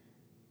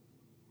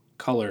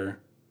color,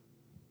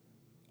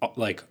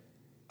 like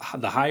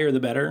the higher the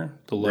better,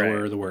 the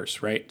lower the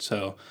worse, right?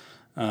 So,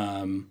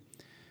 yeah,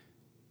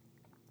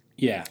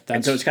 that's,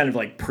 and so it's kind of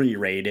like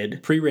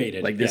pre-rated.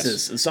 Pre-rated. Like this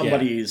is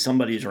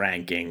somebody's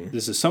ranking.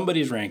 This is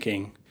somebody's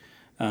ranking.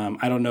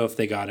 I don't know if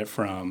they got it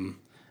from,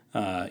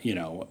 a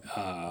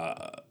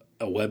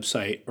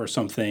website or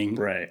something.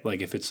 Right.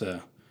 Like if it's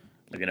a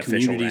Like an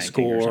community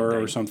official score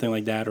or something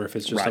like that, or if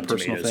it's just Rotten a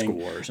personal Tomatoes thing.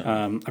 score or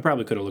something. I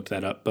probably could have looked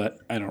that up, but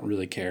I don't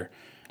really care.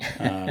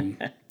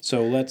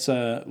 So let's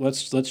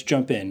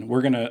jump in.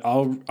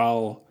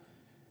 I'll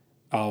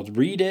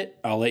read it.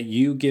 I'll let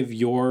you give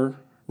your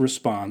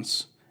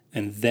response,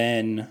 and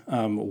then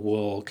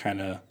we'll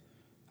kind of.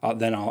 I'll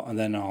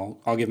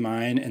give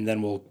mine, and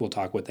then we'll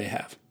talk what they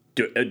have.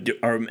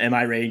 Or am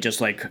I rating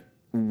just like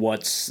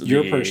what's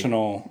Your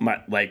personal?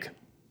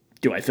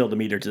 Do I fill the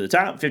meter to the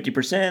top?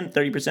 50%,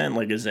 30%?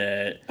 Like, is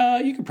it?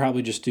 You could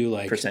probably just do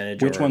like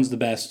percentage which or one's the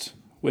best,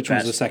 which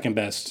one's the second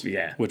best,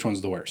 Yeah. which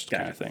one's the worst,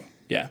 kind of thing.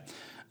 Yeah.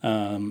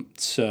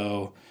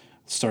 So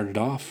started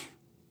off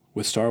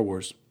with Star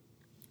Wars.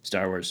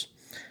 Star Wars.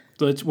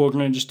 We're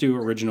gonna just do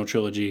original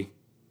trilogy.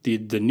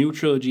 The new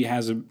trilogy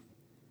hasn't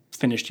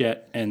finished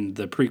yet, and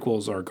the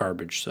prequels are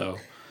garbage. So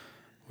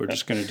we're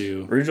just gonna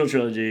do Original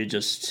trilogy,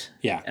 just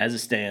Yeah. as it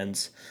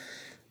stands.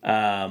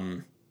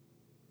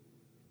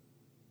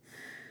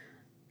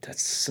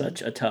 That's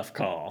such a tough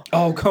call.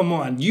 Oh, come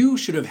on. You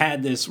should have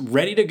had this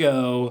ready to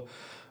go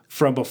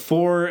from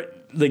before.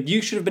 Like,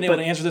 you should have been able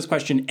to answer this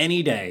question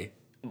any day.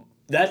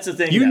 That's the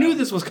thing. You knew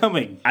this was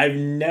coming. I've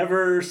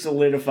never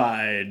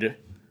solidified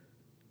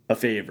a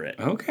favorite.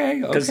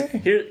 Okay.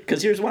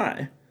 Because here's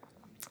why.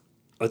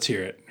 Let's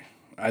hear it.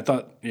 I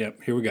thought,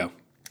 yep, here we go.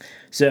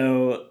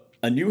 So,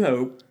 A New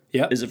Hope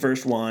Yep. is the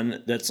first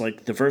one. That's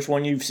like the first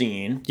one you've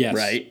seen. Yes.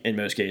 Right? In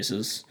most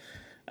cases.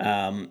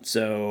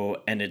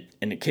 So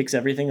it kicks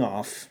everything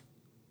off.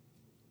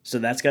 So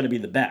that's got to be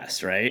the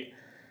best, right?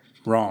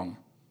 Wrong.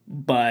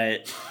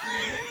 But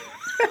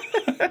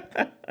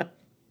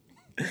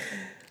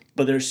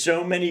but there's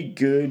so many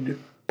good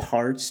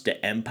parts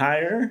to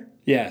Empire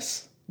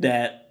Yes.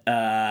 that in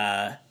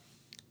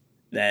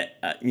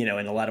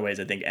a lot of ways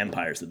I think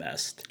Empire's the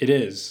best. It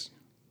is.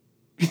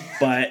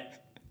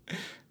 But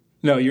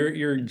No,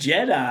 you're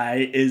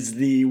Jedi is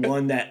the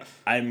one that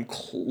I'm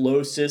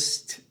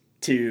closest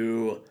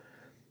to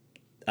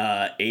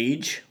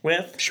age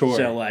with. Sure.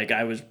 So like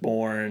I was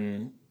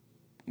born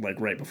like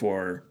right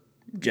before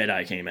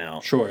Jedi came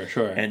out. sure.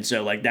 And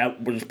so like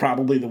that was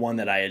probably the one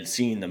that I had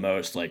seen the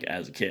most like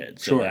as a kid.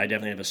 So Sure. I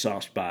definitely have a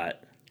soft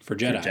spot. For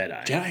Jedi.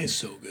 Jedi. Jedi is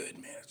so good,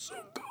 man. It's so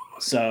good.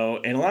 So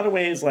in a lot of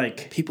ways,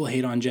 like People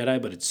hate on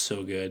Jedi, but it's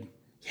so good.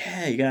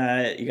 yeah,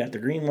 you got the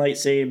green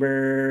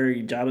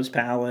lightsaber, Jabba's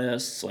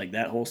palace, like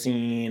that whole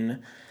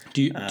scene.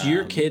 Do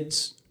your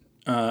kids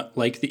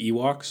like the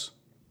Ewoks?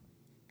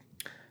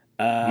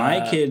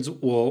 My kids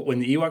will, when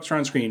the Ewoks are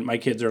on screen, my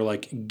kids are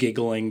like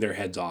giggling their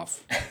heads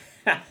off.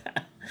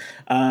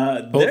 Both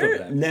of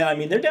them. No, I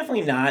mean they're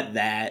definitely not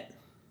that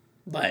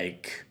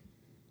like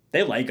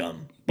they like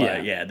them,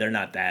 but yeah, they're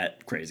not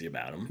that crazy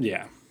about them.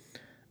 Yeah.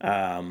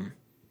 All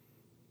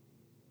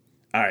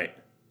right.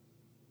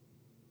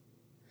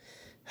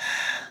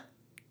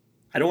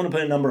 I don't want to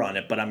put a number on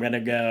it, but I'm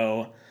gonna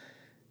go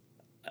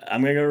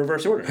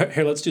reverse order.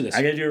 Here, let's do this.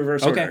 I gotta do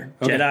reverse order.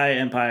 Okay. Jedi,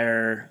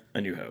 Empire,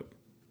 A New Hope.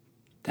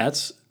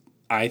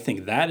 I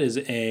think that is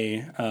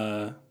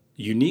a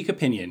unique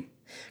opinion.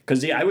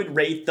 Because I would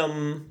rate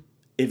them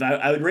if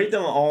I would rate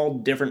them all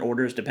different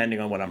orders depending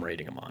on what I'm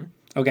rating them on.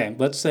 Okay,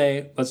 let's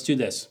do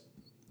this.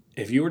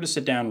 If you were to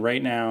sit down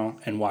right now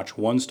and watch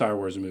one Star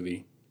Wars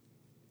movie,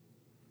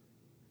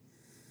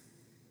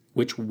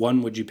 which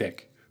one would you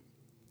pick?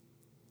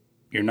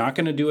 You're not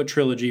going to do a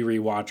trilogy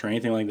rewatch or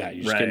anything like that.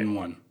 You're just getting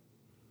one.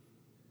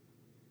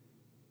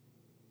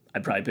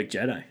 I'd probably pick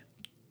Jedi.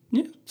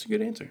 Yeah, it's a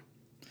good answer.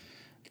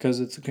 Because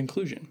it's a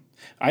conclusion.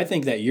 I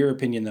think that your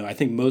opinion, though, I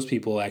think most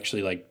people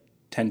actually like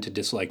tend to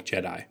dislike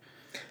Jedi.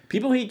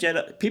 People hate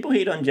Jedi. People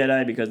hate on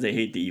Jedi because they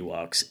hate the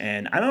Ewoks,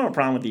 and I don't have a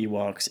problem with the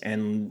Ewoks.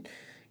 And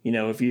you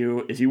know, if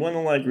you want to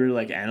like really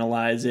like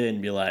analyze it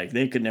and be like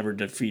they could never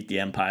defeat the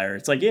Empire,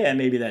 it's like yeah,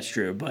 maybe that's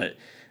true, but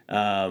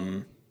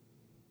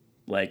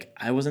like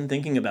I wasn't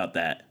thinking about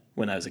that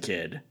when I was a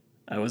kid.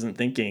 I wasn't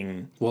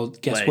thinking. Well,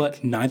 guess like,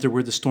 what? Neither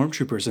were the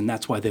stormtroopers, and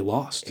that's why they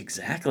lost.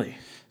 Exactly.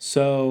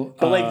 So,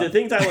 but like the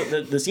things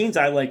the scenes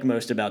I like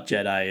most about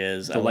Jedi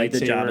is I like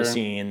the Jabba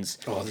scenes.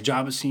 Oh, the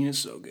Jabba scene is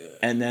so good.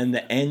 And then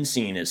the end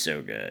scene is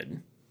so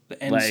good.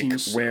 The end scene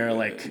is so where good.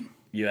 like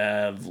you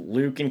have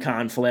Luke in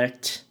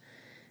conflict,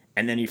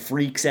 and then he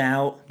freaks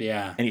out.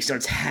 Yeah. And he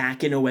starts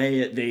hacking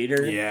away at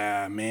Vader.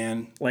 Yeah,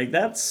 man. Like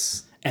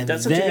that's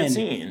such a good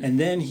scene. And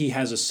then he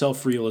has a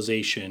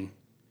self-realization,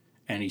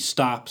 and he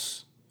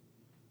stops.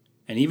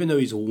 And even though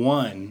he's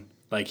won,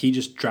 like he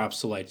just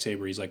drops the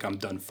lightsaber. He's like, I'm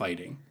done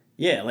fighting.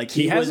 Yeah, like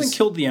he hasn't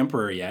killed the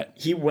Emperor yet.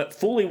 He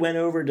fully went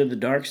over to the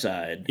dark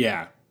side.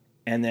 Yeah.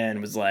 And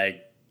then was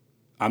like,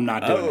 I'm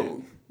not doing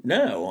it.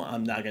 No,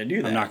 I'm not going to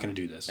do that. I'm not going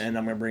to do this. And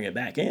I'm going to bring it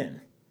back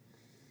in.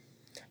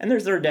 And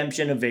there's the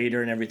redemption of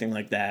Vader and everything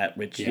like that,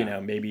 which, you know,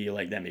 maybe you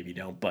like that, maybe you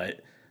don't. But,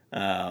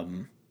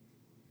 yeah,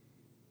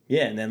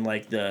 and then,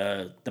 like,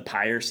 the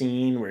pyre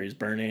scene where he's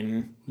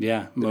burning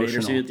the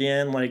Vader suit at the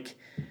end. Like,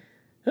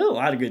 there's a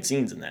lot of good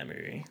scenes in that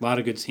movie. A lot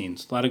of good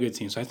scenes. So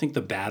I think the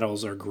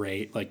battles are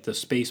great. Like, the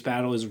space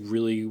battle is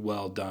really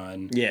well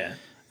done. Yeah.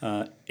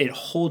 It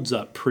holds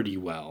up pretty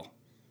well.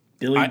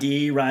 Billy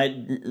D.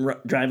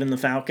 driving the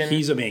Falcon.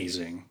 He's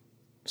amazing.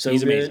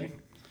 He's good.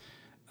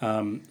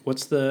 Amazing.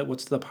 What's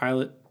the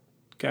pilot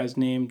guy's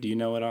name? Do you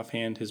know it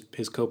offhand?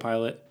 His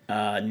co-pilot?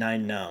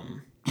 Nine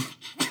Numb.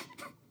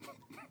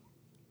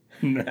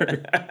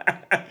 Nerd.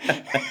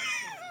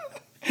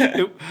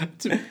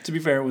 To be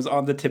fair, it was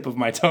on the tip of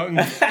my tongue.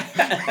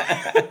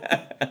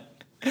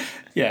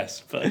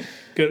 Yes, but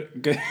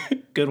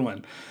good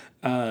one.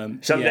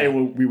 Someday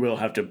we will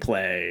have to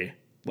play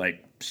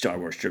like Star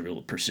Wars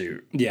Trivial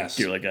Pursuit. Yes,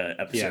 do like a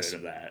episode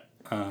of that.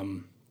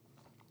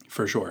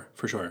 For sure.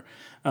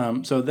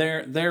 So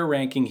their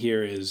ranking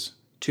here is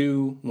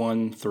 2,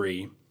 1,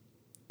 3.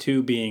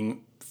 2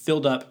 being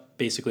filled up.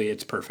 Basically,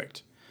 it's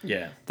perfect.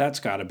 Yeah, that's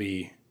got to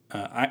be.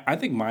 I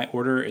think my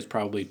order is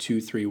probably 2,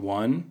 3,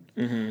 1.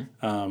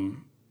 Mm-hmm.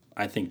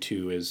 I think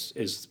 2 is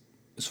as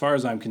far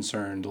as I'm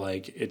concerned,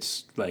 like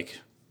it's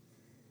like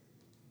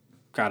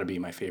got to be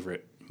my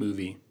favorite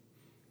movie.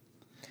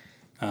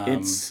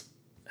 It's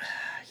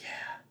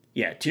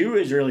 2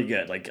 is really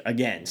good. Like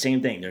again,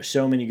 same thing. There's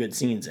so many good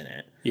scenes in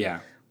it. Yeah,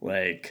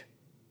 like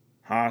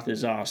Hoth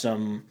is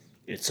awesome.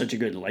 It's such a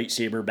good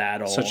lightsaber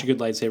battle.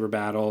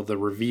 The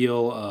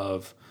reveal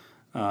of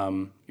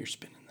you're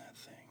spinning that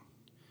thing.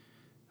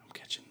 I'm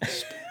catching the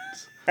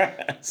spins.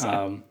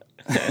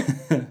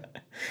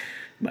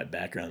 My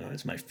background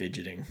noise, my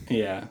fidgeting.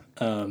 Yeah.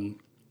 The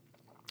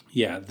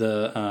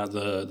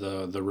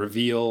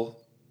reveal,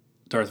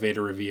 Darth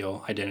Vader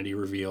reveal, identity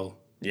reveal.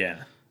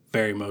 Yeah.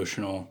 Very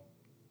emotional.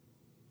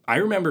 I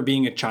remember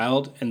being a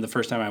child and the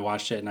first time I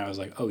watched it and I was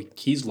like, oh,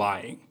 he's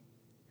lying.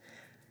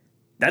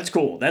 That's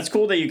cool. That's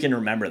cool that you can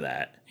remember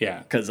that. Yeah.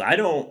 Because I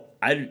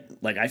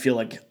feel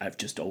like I've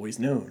just always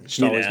known.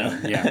 Known.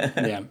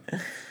 Yeah.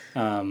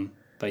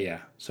 But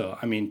yeah. So,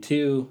 I mean,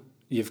 2,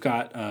 you've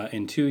got the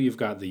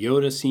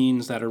Yoda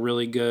scenes that are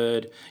really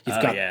good. The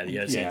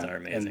Yoda scenes are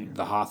amazing. And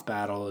the Hoth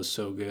battle is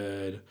so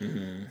good.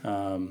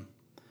 Mm-hmm.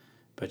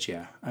 But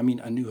yeah, I mean,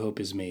 A New Hope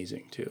is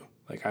amazing too.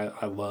 Like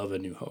I love A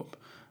New Hope.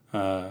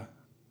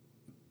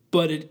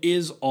 But it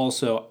is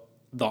also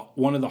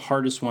one of the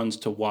hardest ones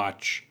to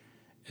watch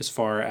as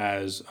far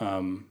as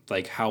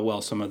like how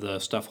well some of the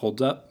stuff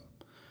holds up.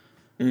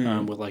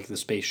 With like the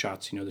space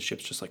shots, the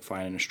ship's just like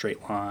flying in a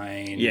straight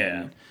line.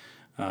 Yeah.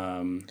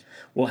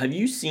 Well, have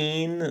you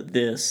seen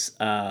this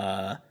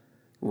redone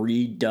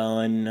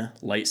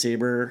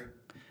lightsaber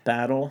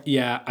battle?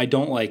 Yeah, I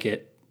don't like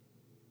it.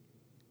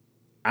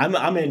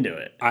 I'm into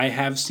it. I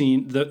have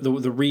seen the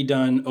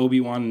redone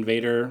Obi-Wan and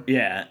Vader.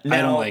 Yeah. Now,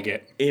 I don't like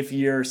it. If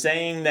you're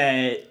saying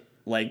that,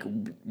 like,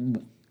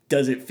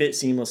 does it fit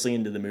seamlessly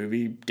into the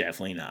movie?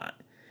 Definitely not.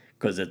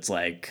 Because it's,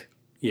 like,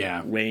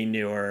 way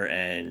newer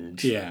and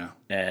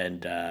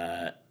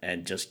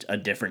just a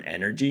different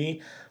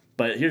energy.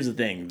 But here's the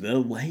thing.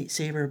 The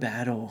lightsaber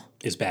battle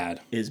is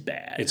bad.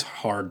 It's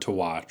hard to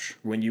watch.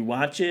 When you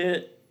watch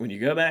it, when you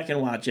go back and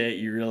watch it,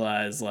 you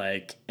realize,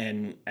 like,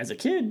 and as a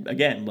kid,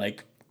 again,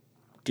 like,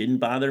 didn't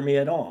bother me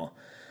at all.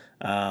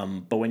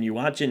 But when you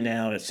watch it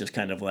now, it's just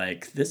kind of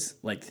like this,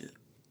 like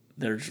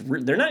they're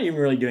not even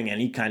really doing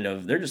any kind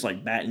of, they're just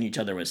like batting each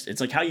other with, it's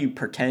like how you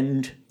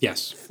pretend.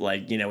 Yes.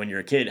 Like, when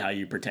you're a kid, how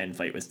you pretend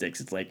fight with sticks.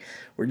 It's like,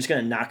 we're just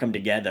going to knock them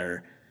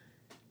together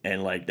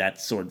and like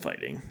that's sword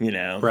fighting,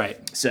 Right.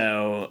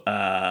 So,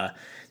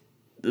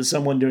 there's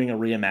someone doing a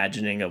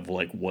reimagining of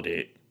like what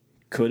it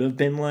could have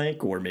been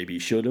like, or maybe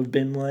should have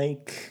been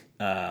like,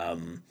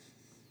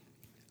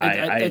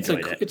 I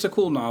enjoyed it. It's a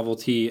cool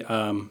novelty,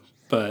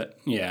 but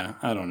yeah,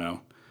 I don't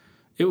know.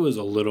 it was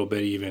a little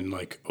bit even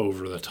like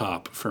over the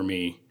top for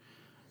me.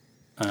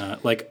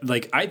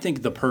 Like I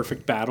think the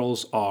perfect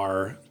battles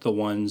are the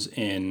ones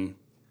in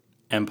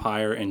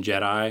Empire and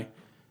Jedi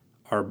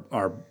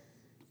are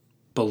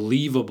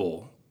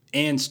believable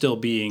and still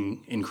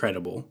being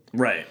incredible.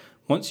 Right.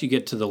 Once you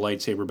get to the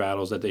lightsaber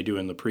battles that they do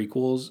in the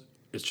prequels,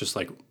 it's just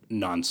like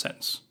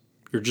nonsense.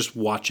 You're just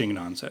watching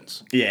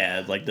nonsense.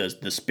 Yeah, like the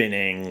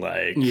spinning,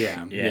 like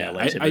Yeah.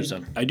 lightsaber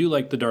stuff. I do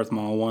like the Darth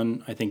Maul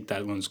one. I think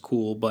that one's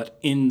cool, but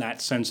in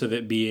that sense of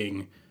it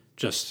being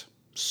just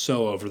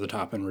so over the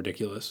top and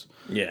ridiculous.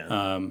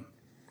 Yeah.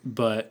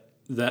 But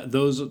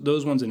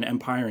those ones in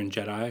Empire and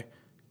Jedi,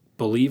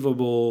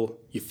 believable.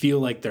 You feel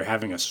like they're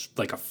having a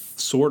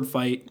sword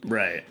fight.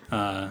 Right.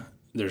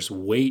 There's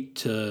weight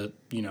to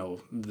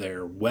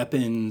their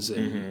weapons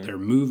and their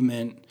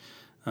movement.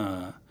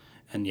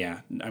 And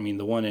yeah, I mean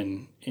the one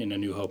in A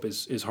New Hope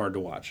is hard to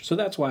watch. So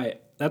that's why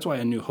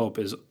A New Hope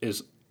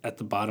is at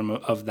the bottom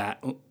of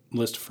that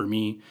list for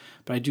me.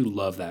 But I do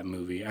love that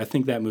movie. I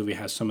think that movie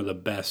has some of the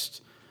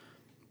best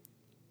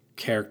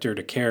character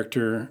to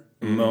character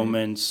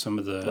moments. Some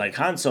of the like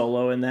Han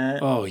Solo in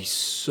that. oh, he's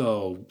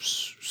so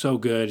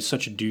good. He's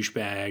such a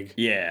douchebag.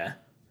 Yeah.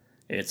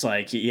 It's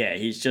like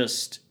he's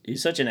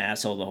such an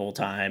asshole the whole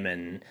time,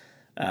 and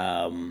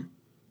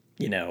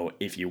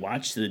if you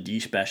watch the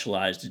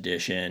despecialized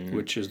edition,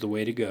 Which is the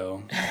way to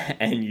go.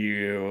 and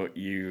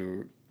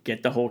you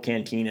get the whole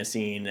cantina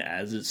scene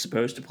as it's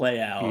supposed to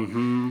play out,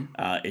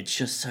 it's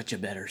just such a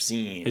better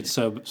scene. It's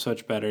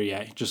such better.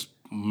 Yeah, he just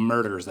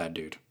murders that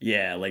dude.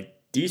 Yeah, like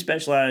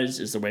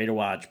despecialized is the way to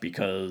watch,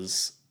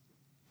 because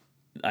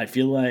I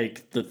feel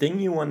like the thing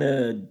you want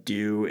to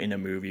do in a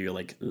movie,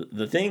 like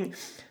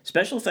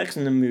special effects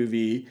in the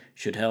movie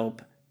should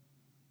help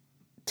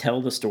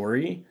tell the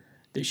story.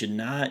 They should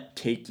not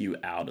take you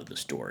out of the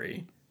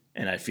story.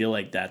 And I feel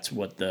like that's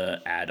what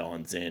the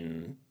add-ons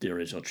in the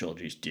original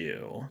trilogies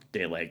do.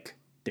 They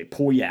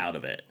pull you out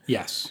of it.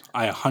 Yes,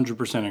 I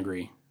 100%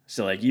 agree.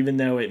 So like, even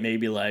though it may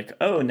be like,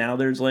 oh, now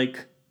there's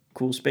like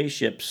cool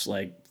spaceships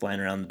like flying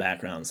around in the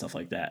background and stuff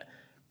like that.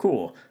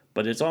 Cool.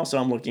 But it's also,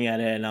 I'm looking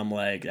at it and I'm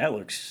like, that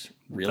looks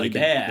really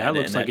bad. That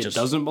looks like it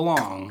doesn't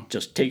belong.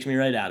 Just takes me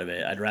right out of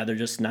it. I'd rather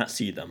just not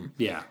see them.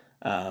 Yeah.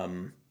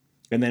 And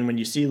then when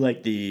you see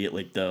like the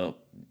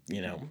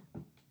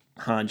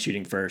Han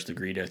shooting first, the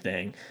Greedo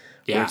thing,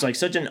 where it's like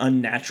such an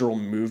unnatural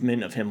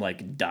movement of him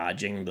like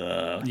dodging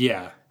the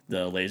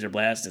laser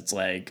blast. It's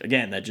like,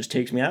 again, that just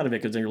takes me out of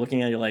it, because you're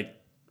looking at it, you're like,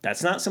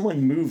 that's not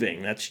someone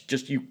moving. That's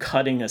just you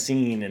cutting a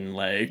scene and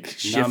like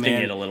shifting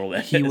it a little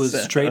bit. He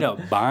was straight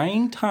up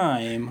buying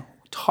time,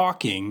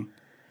 talking,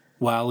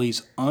 while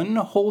he's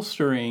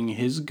unholstering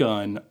his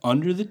gun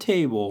under the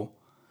table,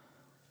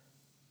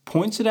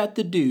 points it at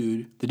the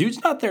dude. The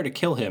dude's not there to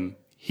kill him.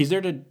 He's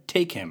there to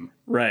take him.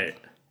 Right.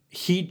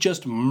 He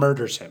just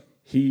murders him.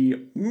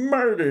 He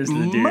murders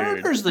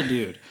the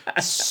dude.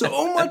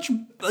 So much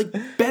like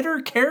better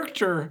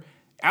character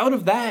out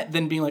of that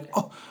than being like,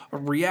 oh, a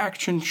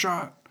reaction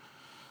shot.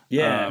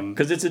 Yeah,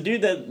 because it's a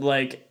dude that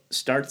like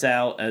starts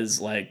out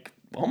as like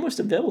almost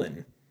a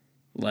villain.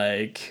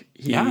 Like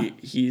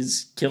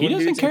he's killing. He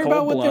doesn't care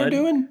about what they're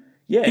doing.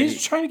 Yeah, he's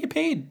just trying to get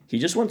paid. He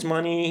just wants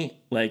money.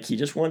 Like he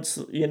just wants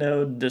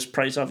this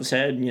price off his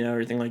head.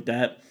 Everything like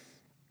that.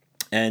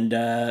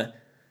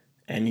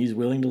 And he's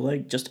willing to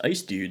like just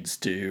ice dudes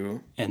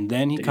to. And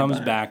then he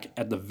comes back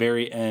at the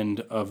very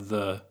end of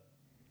the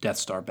Death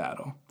Star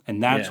battle,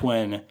 and that's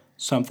when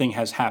something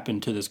has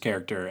happened to this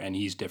character, and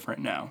he's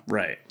different now.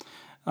 Right.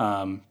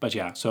 But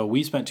yeah, so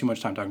we spent too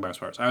much time talking about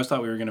Star Wars. I always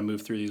thought we were going to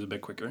move through these a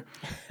bit quicker.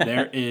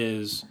 There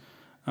is,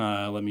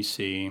 let me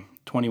see,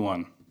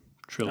 21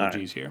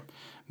 trilogies here.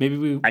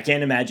 Maybe I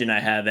can't imagine I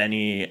have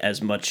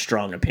as much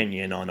strong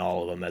opinion on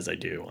all of them as I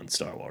do on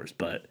Star Wars,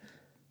 but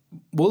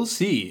we'll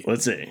see.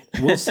 Let's see.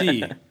 We'll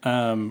see.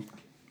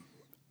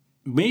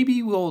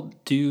 Maybe we'll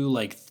do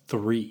like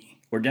 3.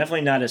 We're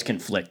definitely not as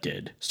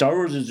conflicted. Star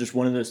Wars is just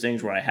one of those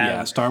things where I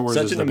have Star Wars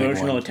such is an the big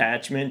emotional one.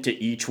 attachment to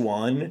each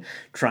one.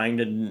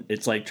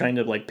 It's like trying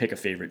to like pick a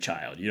favorite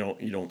child. You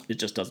don't. It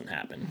just doesn't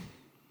happen.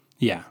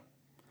 Yeah.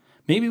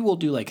 Maybe we'll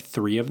do like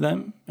 3 of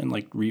them and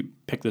like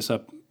pick this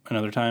up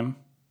another time.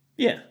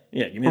 Yeah.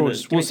 Give me we'll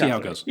see how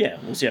it goes. Yeah,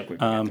 we'll see how quick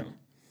we get them.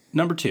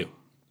 Number 2,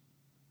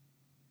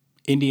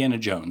 Indiana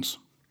Jones.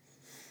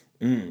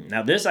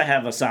 Now this I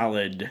have a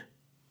solid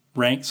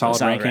Solid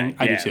ranking.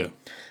 I do too.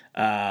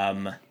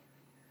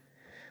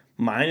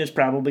 Mine is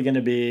probably going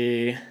to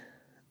be,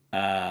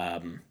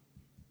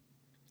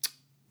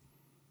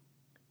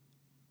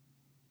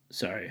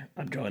 sorry,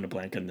 I'm drawing a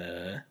blank on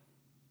the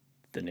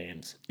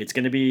names. It's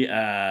going to be,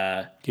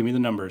 Give me the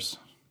numbers.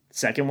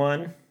 second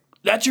one.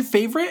 That's your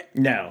favorite?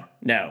 No.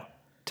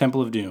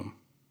 Temple of Doom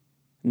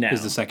No.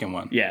 is the second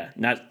one. Yeah,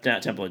 not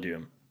Temple of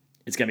Doom.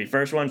 It's going to be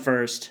first one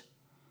first,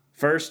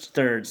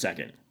 third,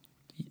 second.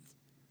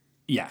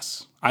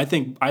 Yes. I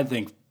think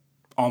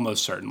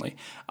almost certainly.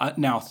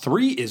 Now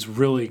 3 is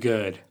really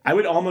good. I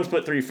would almost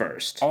put 3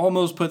 first.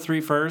 Almost put 3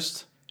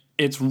 first.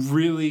 It's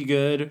really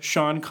good.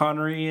 Sean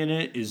Connery in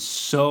it is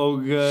so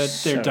good.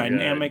 Their So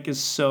dynamic is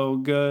so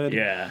good.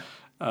 Yeah.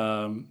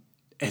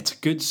 It's a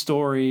good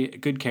story,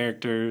 good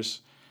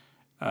characters.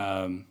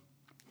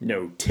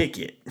 No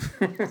ticket.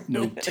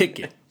 No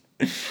ticket.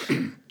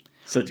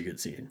 Such a good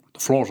scene. The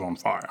floor's on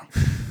fire.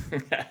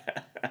 Let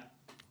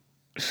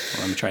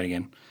me try it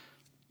again.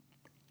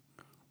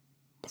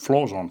 The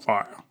floor's on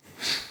fire.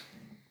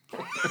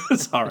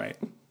 It's all right.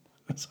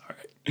 It's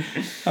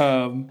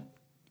all right.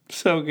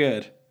 So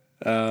good.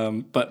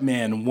 But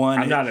man,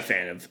 I'm not a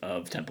fan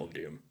of Temple of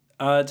Doom.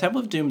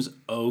 Temple of Doom's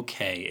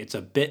okay. It's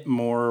a bit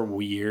more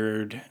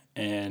weird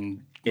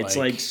and It's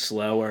like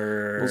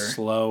slower. a little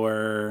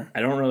slower.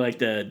 I don't really like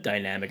the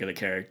dynamic of the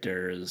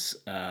characters.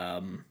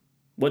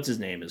 What's his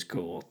name is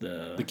cool.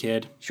 The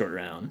kid. Short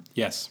round.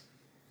 Yes.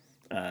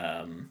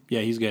 Yeah,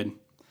 he's good.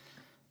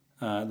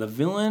 The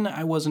villain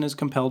I wasn't as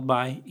compelled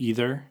by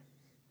either.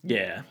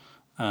 Yeah.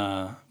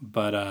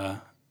 But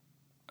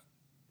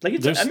Like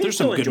it's there's some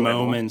still good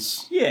enjoyable.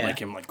 moments. Yeah. Like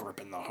him like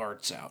ripping the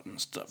hearts out and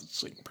stuff.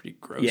 It's like pretty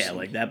gross. Yeah, and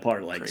like that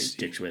part like crazy.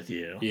 sticks with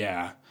you.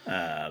 Yeah.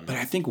 But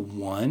I think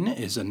one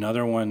is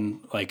another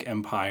one like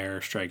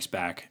Empire Strikes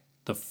Back.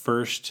 The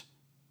first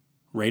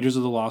Raiders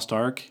of the Lost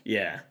Ark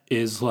Yeah.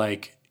 is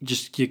like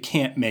just you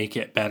can't make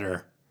it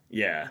better.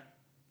 Yeah.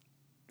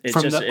 It's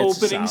From just, the it's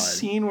opening solid.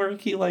 scene where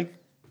he like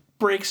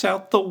breaks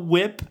out the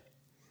whip.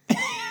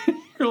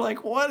 You're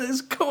like, what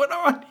is going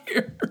on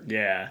here?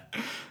 Yeah.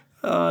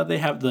 They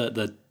have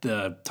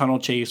the tunnel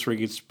chase where he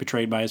gets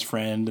betrayed by his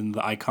friend and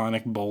the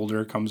iconic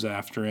boulder comes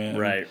after him.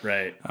 Right.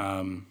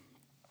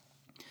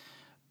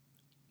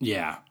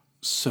 Yeah.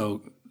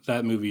 So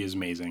that movie is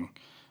amazing.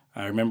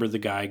 I remember the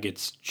guy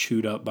gets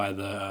chewed up by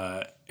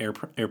the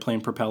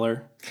airplane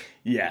propeller.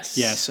 Yes.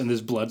 Yes, and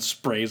his blood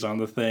sprays on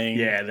the thing.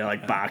 Yeah, they're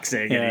like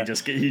boxing, yeah. and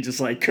he just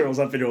like curls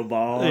up into a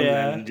ball.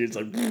 Yeah. And the dude's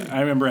like,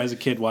 I remember as a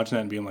kid watching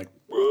that and being like,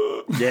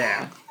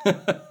 yeah,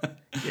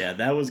 yeah,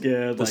 that was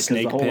good. Like 'cause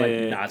snake the whole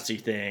pit, like Nazi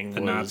thing.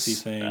 the was, Nazi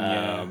thing,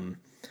 yeah.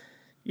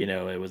 You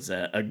know, it was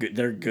a good.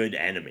 They're a good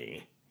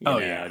enemy. You know,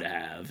 yeah. to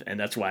have, and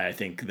that's why I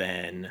think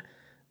then.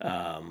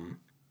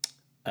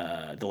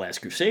 The Last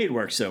Crusade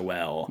works so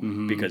well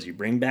because you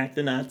bring back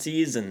the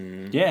Nazis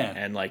and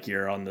like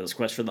you're on this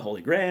quest for the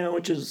Holy Grail,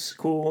 which is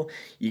cool.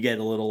 You get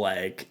a little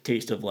like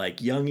taste of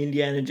like young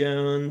Indiana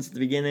Jones at the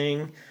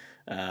beginning,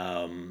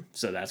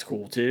 so that's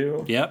cool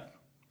too. yep,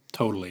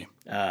 totally.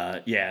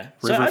 Yeah,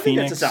 so River I think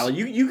Phoenix. that's a solid.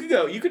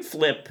 You could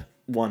flip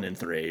 1 and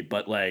 3,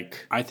 but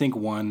like I think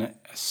one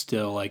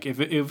still, like,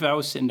 if I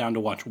was sitting down to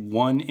watch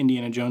one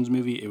Indiana Jones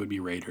movie, it would be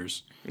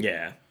Raiders.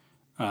 yeah,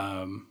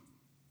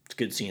 it's a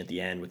good scene at the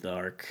end with the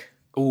Ark.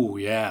 Oh,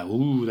 yeah.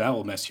 Ooh, that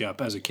will mess you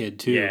up as a kid,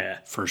 too. Yeah.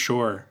 For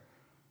sure.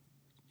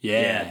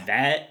 Yeah.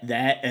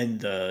 That and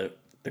the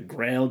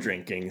Grail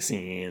drinking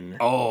scene.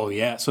 Oh,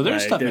 yeah. So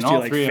there's Like, stuff there's in all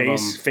like three of them.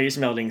 face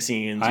melting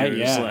scenes. I- You're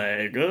just yeah.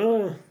 like,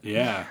 oh.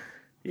 Yeah.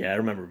 Yeah, I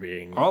remember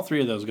being All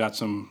three of those got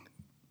some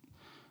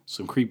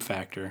creep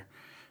factor.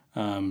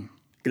 because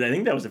I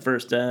think that was the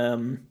first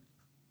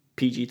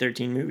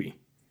PG-13 movie.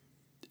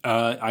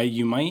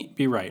 You might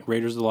be right.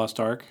 Raiders of the Lost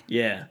Ark.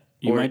 Yeah,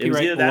 You or might be it was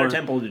right, either that or or-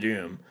 Temple of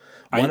Doom.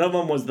 One of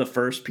them was the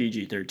first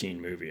PG-13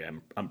 movie.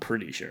 I'm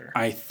pretty sure.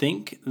 I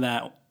think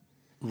that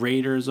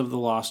Raiders of the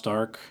Lost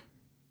Ark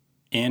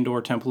and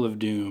or Temple of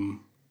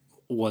Doom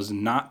was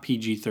not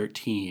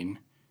PG-13,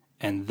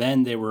 and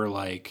then they were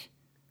like,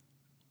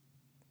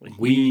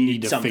 we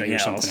need to figure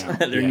something out.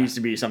 There Yeah. needs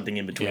to be something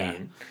in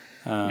between.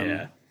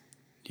 Yeah.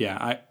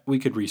 Yeah, we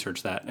could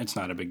research that. It's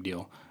not a big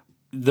deal.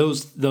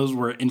 Those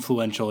were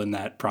influential in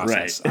that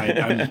process. Right.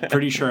 I'm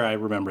pretty sure I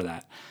remember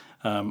that.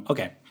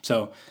 Okay,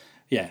 so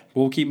yeah,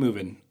 we'll keep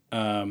moving.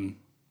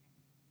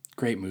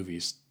 Great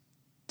movies.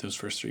 Those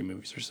first three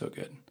movies are so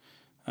good.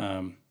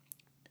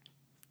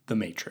 The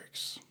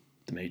Matrix.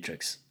 The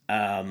Matrix.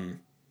 1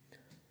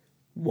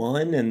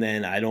 and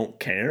then I don't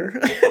care.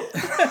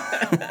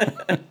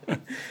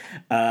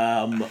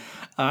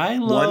 I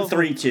 1, love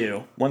 3,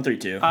 2. 1, 3,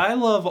 2. I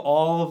love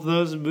all of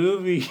those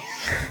movies.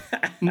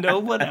 No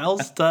one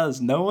else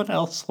does. No one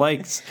else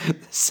likes the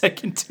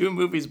second two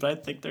movies, but I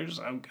think they're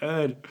so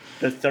good.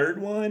 The third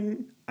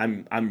one,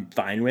 I'm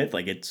fine with.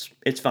 Like it's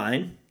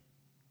fine.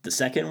 The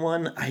second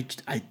one, I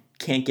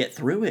can't get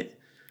through it.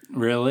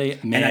 Really?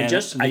 Man, And I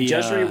just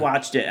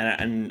rewatched it,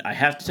 and I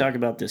have to talk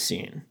about this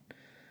scene.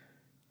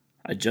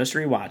 I just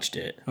rewatched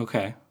it,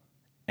 Okay.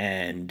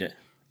 and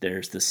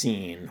there's the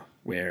scene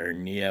where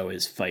Neo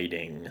is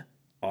fighting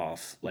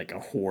off like a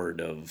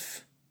horde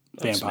of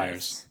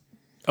Vampires. Smiths.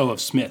 Oh, of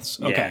Smiths.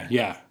 Okay, Yeah.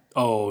 yeah.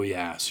 Oh,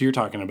 yeah. So you're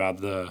talking about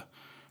the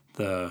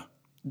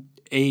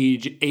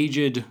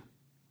aged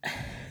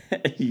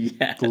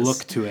Yes. look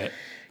to it.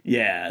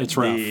 Yeah, It's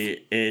rough.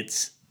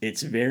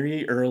 It's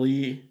very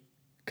early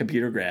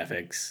computer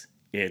graphics.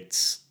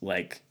 It's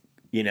like,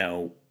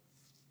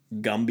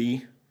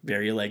 Gumby,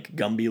 very like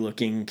Gumby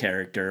looking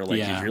character. Like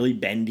Yeah. he's really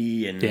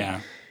bendy and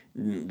Yeah.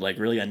 like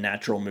really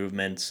unnatural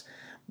movements.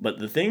 But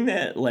the thing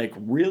that like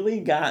really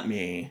got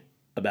me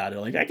about it,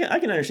 like I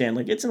can understand,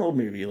 like it's an old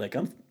movie, like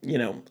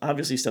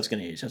obviously stuff's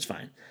gonna age, that's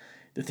fine.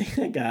 the thing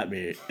that got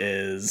me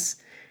is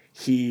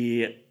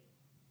he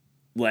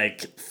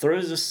like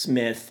throws a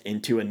Smith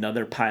into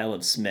another pile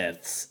of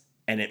Smiths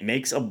and it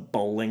makes a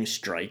bowling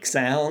strike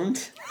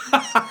sound.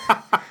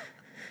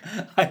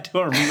 I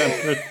don't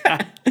remember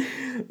that.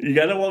 You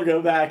gotta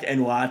go back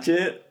and watch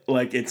it.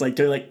 Like it's like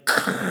doing like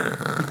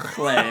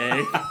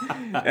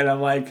and I'm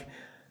like,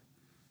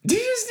 do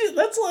you just do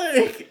that's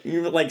like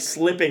you're like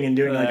slipping and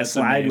doing like a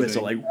slide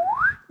whistle, like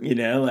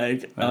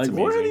like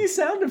what are these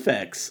sound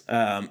effects?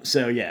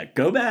 So yeah,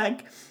 go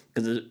back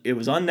because it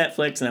was on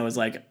Netflix and I was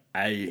like,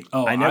 I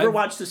never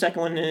watched the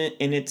second one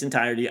in its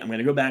entirety. I'm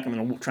gonna go back. I'm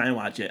gonna try and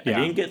watch it. Yeah.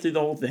 I didn't get through the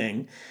whole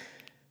thing.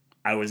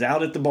 I was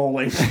out at the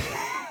bowling.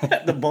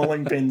 At the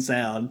bowling pin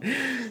sound.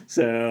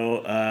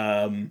 So,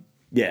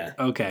 yeah.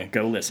 Okay.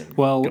 Go listen.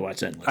 Well, go watch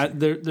that and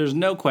listen. There's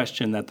no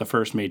question that the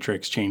first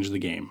Matrix changed the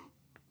game.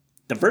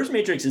 The first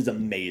Matrix is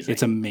amazing.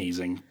 It's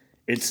amazing.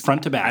 It's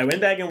front to back. I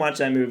went back and watched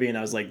that movie and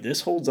I was like,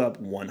 this holds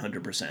up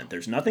 100%.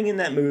 There's nothing in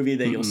that movie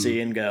that you'll see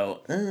and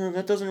go,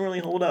 that doesn't really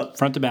hold up.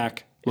 Front to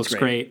back. Looks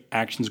great.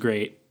 Action's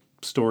great.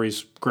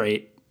 Story's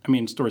great. I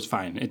mean, story's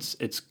fine. It's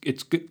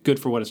good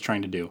for what it's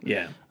trying to do.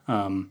 Yeah.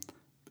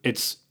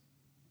 It's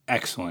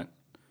excellent.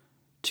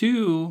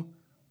 2,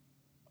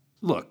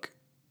 look,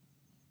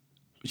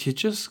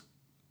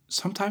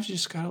 sometimes you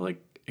just gotta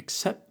like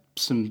accept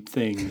some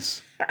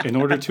things in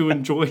order to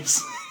enjoy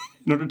stuff.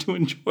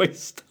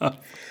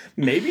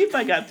 Maybe if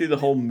I got through the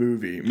whole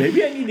movie,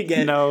 maybe I need to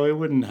get. No, it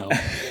wouldn't help.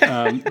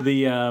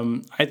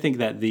 I think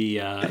that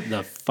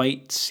the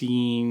fight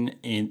scene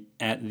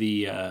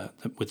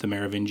with the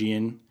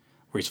Merovingian,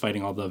 where he's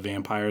fighting all the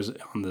vampires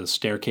on the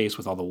staircase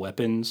with all the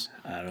weapons.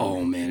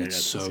 Oh man,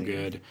 it's so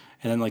good.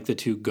 And then like the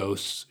 2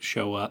 ghosts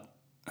show up,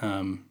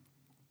 and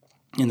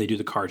they do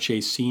the car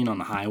chase scene on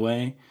the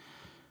highway.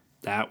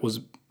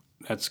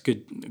 That's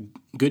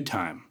good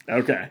time.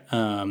 Okay.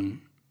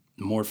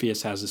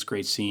 Morpheus has this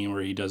great scene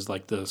where he does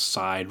like the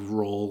side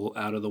roll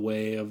out of the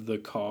way of the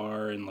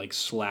car and like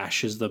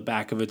slashes the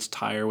back of its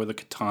tire with a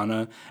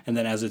katana, and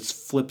then as it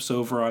flips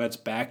over on its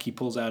back, he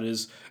pulls out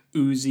his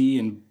Uzi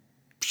and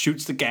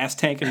shoots the gas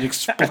tank and it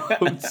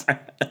explodes.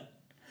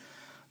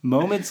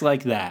 Moments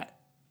like that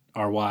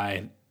are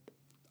why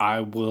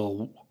I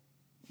will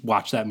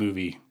watch that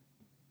movie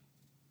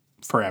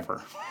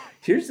forever.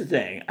 Here's the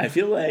thing. I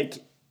feel like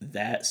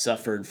that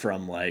suffered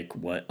from like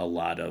what a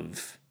lot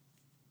of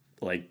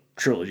like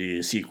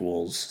trilogy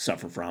sequels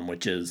suffer from,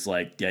 which is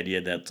like the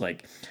idea that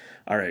like,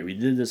 all right, we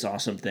did this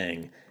awesome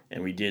thing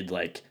and we did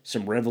like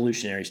some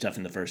revolutionary stuff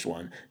in the first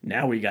one.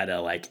 Now we got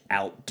to like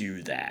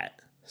outdo that.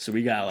 So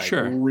we got to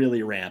like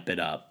really ramp it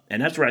up.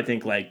 And that's where I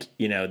think like,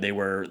 they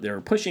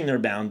were pushing their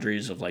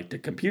boundaries of like the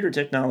computer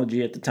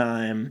technology at the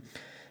time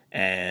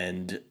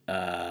and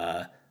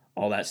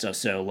all that stuff.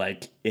 So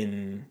like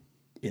in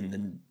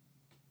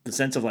the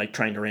sense of like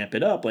trying to ramp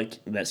it up, like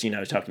that scene I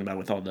was talking about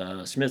with all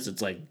the Smiths,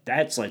 it's like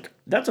that's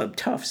a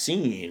tough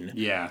scene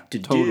to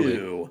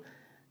do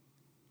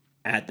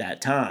at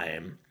that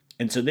time.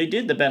 And so they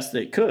did the best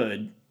they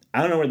could. I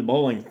don't know where the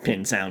bowling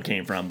pin sound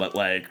came from, but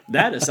like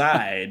that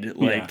aside,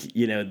 like,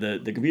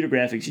 the computer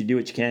graphics, you do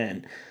what you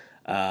can.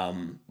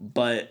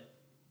 But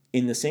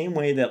in the same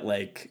way that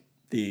like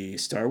the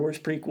Star Wars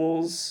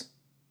prequels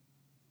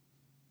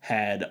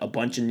had a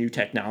bunch of new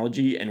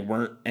technology and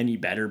weren't any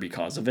better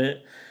because of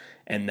it,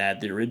 and that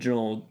the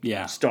original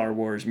Star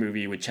Wars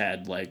movie, which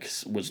had like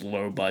was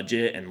low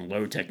budget and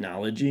low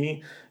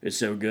technology, is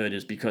so good,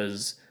 is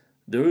because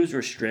those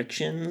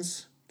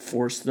restrictions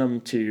force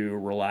them to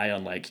rely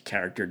on like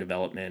character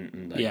development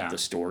and like the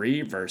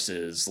story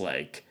versus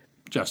like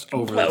just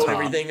over the top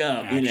everything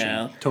up,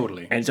 action.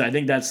 Totally. And so I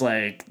think that's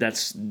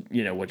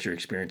what you're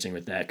experiencing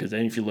with that. Because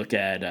then if you look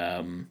at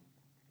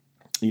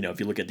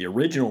the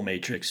original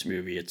Matrix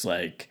movie, it's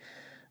like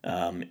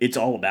it's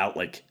all about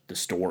like the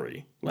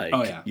story, like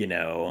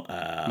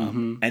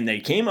and they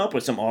came up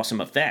with some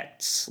awesome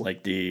effects,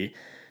 like the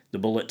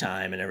bullet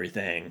time and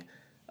everything,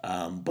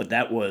 but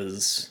that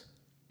was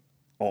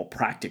all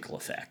practical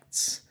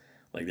effects.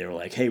 Like they were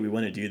like, hey, we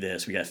want to do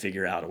this, we got to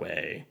figure out a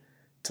way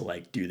to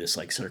like do this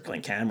like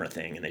circling camera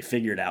thing, and they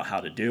figured out how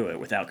to do it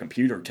without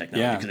computer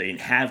technology because they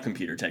didn't have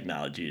computer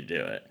technology to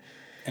do it.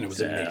 And it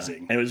was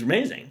amazing. And it was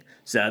amazing.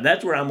 So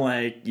that's where I'm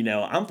like,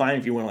 I'm fine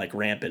if you want to like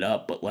ramp it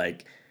up, but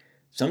like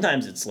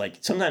sometimes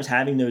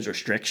having those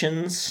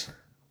restrictions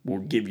will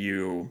give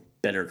you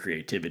better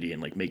creativity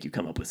and like make you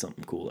come up with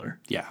something cooler.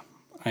 Yeah,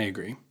 I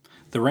agree.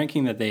 The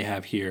ranking that they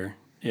have here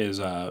is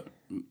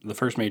the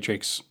first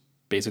Matrix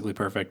basically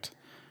perfect,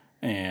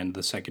 and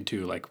the second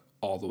 2 like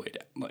all the way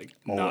down, like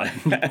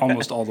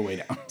almost all the way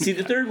down. See,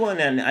 the third one,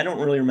 and I don't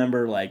really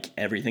remember like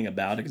everything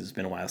about it because it's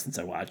been a while since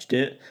I watched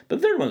it,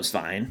 but the third one was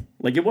fine.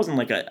 Like it wasn't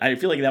like I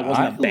feel like that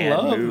wasn't a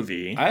bad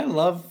movie. I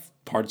love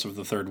parts of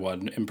the third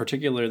one, in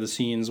particular the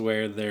scenes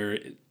where they're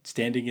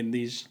standing in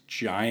these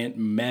giant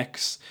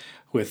mechs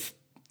with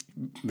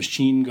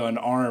machine gun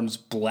arms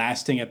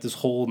blasting at this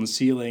hole in the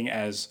ceiling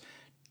as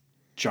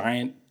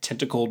giant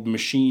tentacled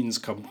machines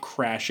come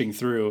crashing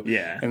through.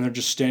 Yeah. And they're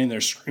just standing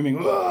there screaming,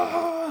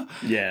 "Ah!"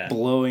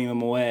 blowing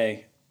them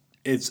away.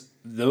 It's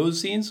those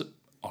scenes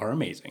are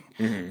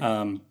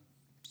amazing.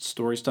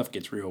 Story stuff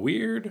gets real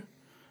weird.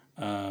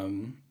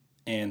 And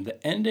the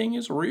ending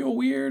is real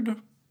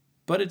weird,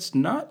 but it's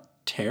not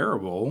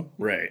terrible.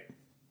 Right.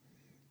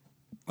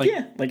 Like-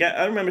 yeah, like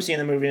I remember seeing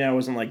the movie and I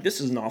wasn't like, this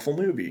is an awful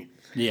movie.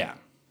 Yeah.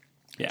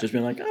 Just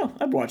being like, oh,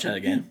 I'd watch that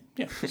again.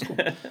 Yeah, it's cool.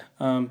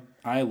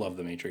 I love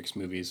the Matrix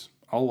movies.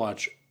 I'll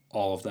watch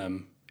all of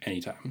them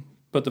anytime.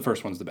 But the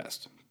first one's the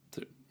best.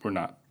 I'm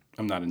not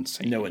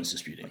insane. No one's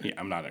disputing it. Yeah,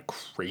 I'm not a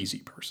crazy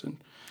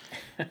person.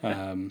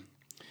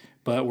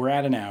 But we're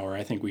at an hour.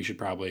 I think we should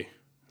probably...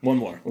 One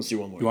more. Let's do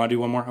one more. You want to do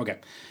one more? Okay.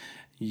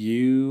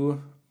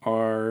 You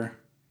are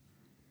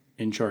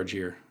in charge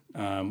here.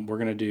 We're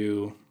going to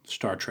do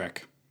Star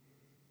Trek.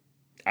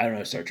 I don't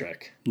know Star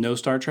Trek. No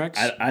Star Treks?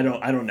 I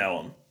don't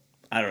know them.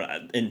 I don't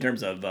know. In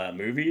terms of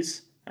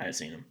movies, I haven't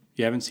seen them.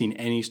 You haven't seen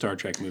any Star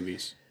Trek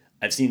movies?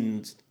 I've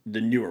seen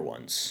the newer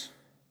ones.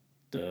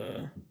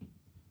 But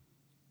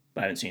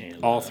I haven't seen any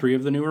of them. All three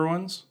of the newer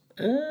ones?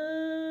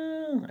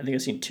 I think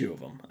I've seen 2 of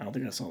them. I don't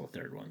think I saw the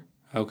third one.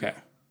 Okay.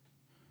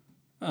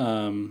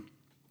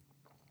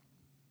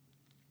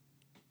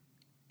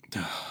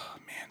 Oh,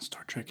 man,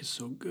 Star Trek is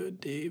so good,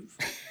 Dave.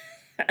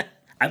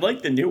 I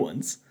like the new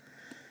ones.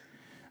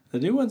 The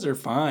new ones are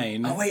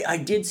fine. Oh, wait, I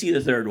did see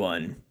the third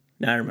one.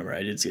 Now I remember,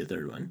 I did see the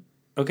third one.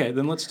 Okay,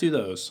 then let's do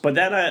those. But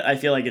that I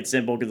feel like it's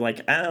simple because,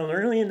 like, I'm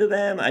really into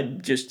them. I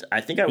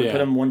think I would put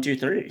them 1, 2,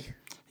 3.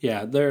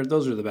 Yeah,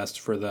 those are the best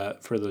for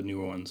the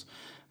newer ones.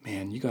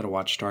 Man, you got to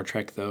watch Star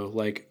Trek though.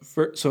 Like,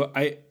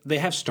 they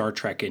have Star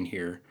Trek in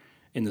here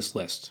in this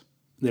list.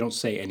 They don't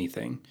say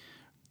anything.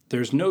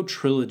 There's no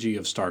trilogy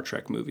of Star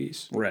Trek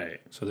movies. Right.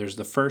 So there's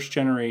the first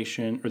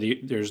generation, or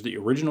there's the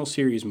original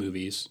series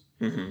movies.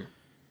 Mm-hmm.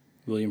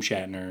 William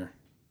Shatner,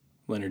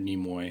 Leonard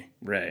Nimoy,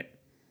 Right.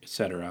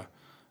 etc.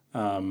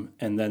 And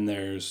then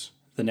there's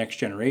the next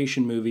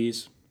generation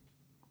movies.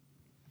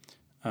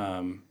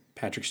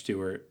 Patrick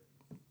Stewart,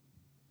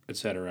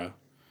 etc.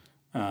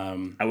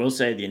 I will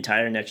say the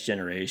entire Next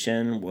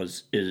Generation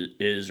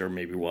is or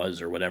maybe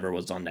was or whatever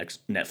was on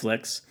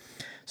Netflix.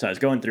 So I was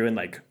going through and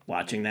like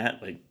watching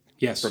that like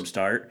Yes. from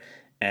start,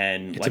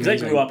 and like 'cause I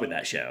grew up with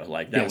that show.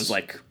 Like that was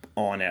like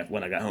on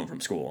when I got home from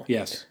school.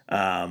 Yes.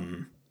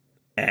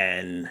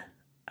 And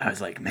I was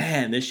like,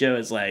 man, this show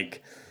is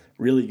like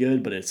really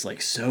good, but it's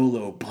like so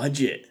low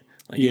budget,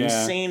 like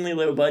insanely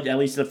low budget. At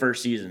least the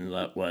first season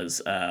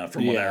was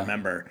from what I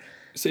remember.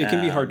 So it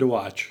can be hard to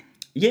watch.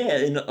 Yeah,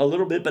 in a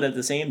little bit, but at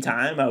the same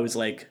time, I was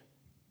like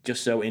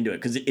just so into it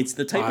because it's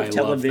the type I of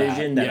love that.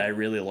 television that Yeah. I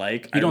really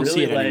like. You don't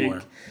see it like,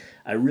 anymore.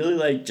 I really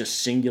like just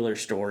singular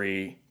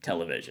story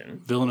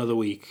television. Villain of the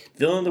week.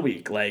 Villain of the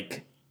week,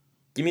 like,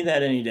 give me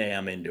that any day.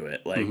 I'm into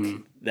it. Like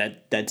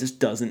that just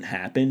doesn't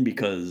happen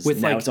because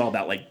With, now like- it's all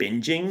about like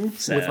binging.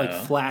 So With like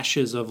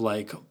flashes of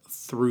like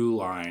through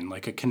line,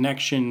 like a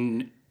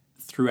connection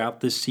throughout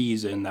this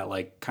season that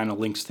like kind of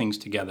links things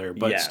together.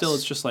 But Yes. still,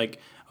 it's just like,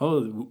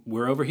 oh,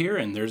 we're over here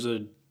and there's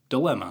a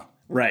dilemma.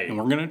 right. And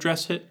we're going to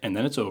address it and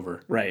then it's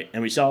over. Right,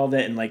 and we saw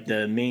that, and like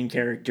the main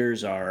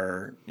characters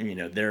are,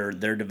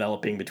 they're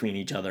developing between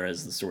each other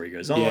as the story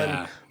goes on.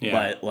 Yeah, yeah.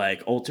 But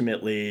like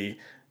ultimately,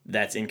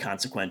 that's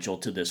inconsequential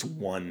to this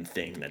one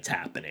thing that's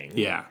happening.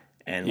 Yeah.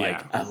 And Yeah.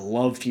 like I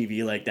love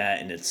TV like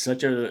that, and it's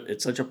such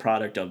a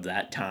product of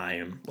that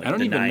time, like I don't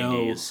the even 90s.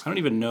 know. I don't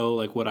even know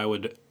like what I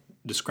would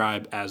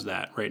describe as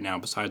that right now,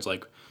 besides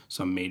like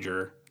some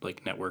major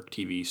like network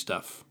TV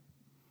stuff.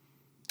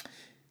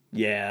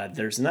 Yeah,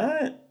 there's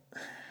not.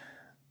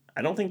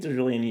 I don't think there's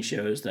really any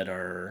shows that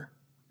are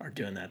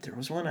doing that. There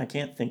was one, I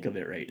can't think of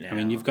it right now. I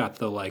mean, you've got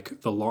the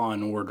Law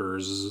and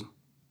Orders.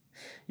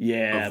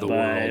 yeah, of the but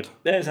world.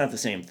 that's not the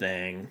same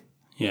thing.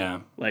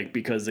 Yeah. Like,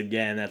 because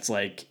again, that's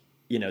like,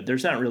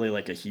 there's not really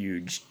like a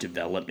huge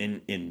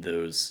development in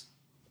those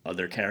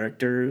other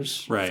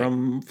characters Right.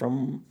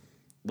 from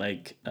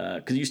like,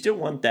 because you still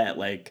want that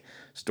like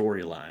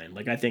storyline.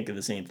 Like, I think of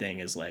the same thing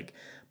as like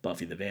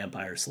Buffy the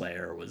Vampire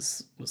Slayer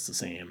was the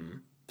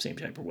same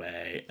type of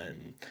way,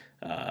 and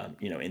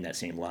in that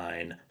same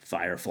line,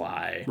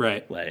 Firefly,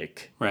 Right.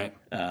 Like, Right.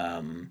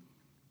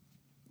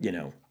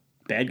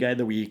 bad guy of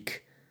the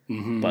week,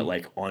 but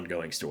like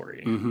ongoing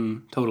story.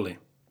 Totally.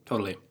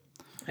 Totally.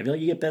 I feel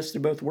like you get best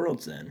of both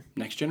worlds then.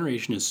 Next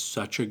Generation is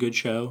such a good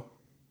show.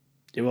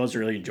 It was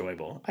really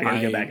enjoyable. I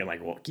gotta go back and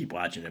like keep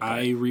watching it. But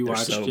I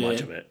rewatched there's so it.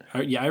 much of it. I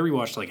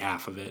rewatched like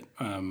half of it.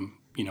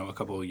 A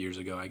couple of years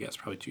ago, I guess,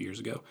 probably 2 years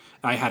ago.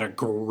 I had a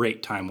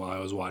great time while I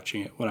was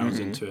watching it. When I was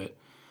into it,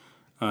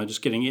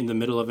 just getting in the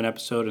middle of an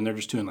episode, and they're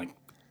just doing like.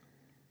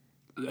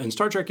 And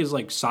Star Trek is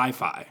like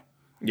sci-fi.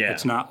 Yeah,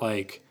 It's not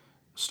like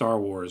Star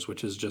Wars,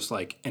 which is just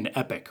like an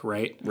epic,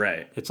 right?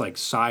 right. It's like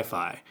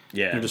sci-fi.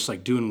 Yeah. They're just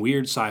like doing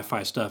weird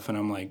sci-fi stuff, and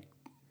I'm like,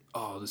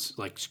 oh, this is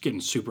like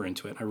getting super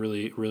into it. I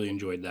really, really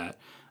enjoyed that.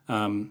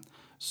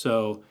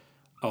 So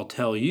I'll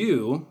tell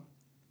you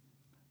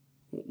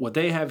what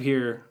they have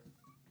here.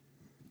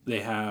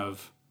 They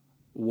have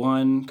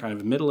 1 kind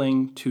of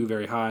middling, 2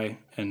 very high,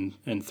 and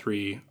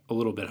 3 a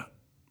little bit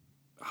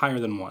higher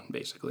than 1,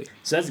 basically.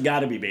 So that's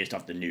got to be based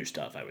off the new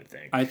stuff, I would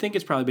think. I think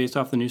it's probably based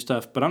off the new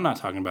stuff, but I'm not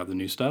talking about the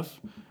new stuff.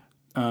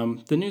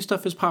 The new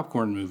stuff is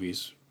popcorn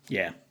movies.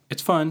 Yeah.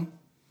 It's fun.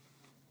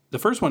 The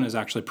first one is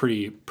actually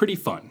pretty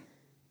fun.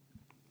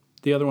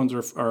 The other ones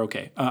are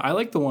okay. I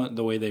like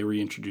the way they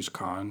reintroduced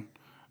Khan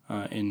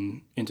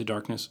in Into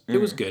Darkness. It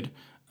was good.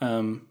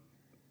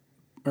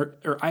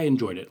 Or I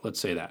enjoyed it. Let's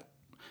say that.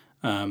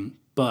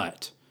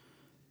 But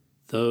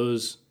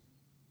those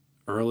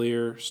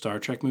earlier Star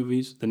Trek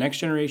movies, the Next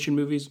Generation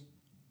movies,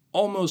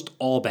 almost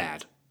all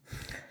bad.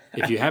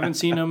 If you haven't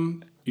seen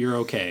them, you're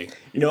okay.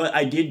 You know what?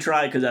 I did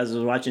try, because as I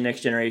was watching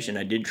Next Generation,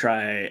 I did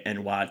try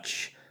and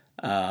watch,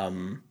 I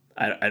don't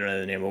know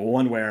the name of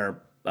one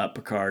where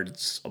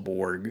Picard's a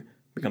Borg,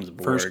 becomes a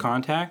Borg. First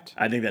Contact?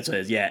 I think that's what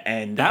it is, yeah.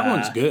 And That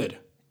one's good.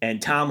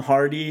 And Tom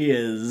Hardy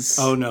is...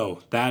 Oh, no.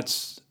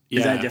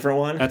 Is that a different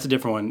one? That's a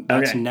different one.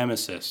 That's Okay.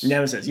 Nemesis.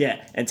 Nemesis,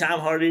 yeah. And Tom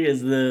Hardy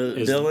is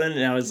the villain,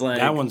 and I was like,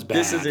 that one's bad.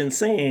 This is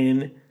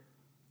insane,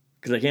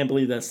 because I can't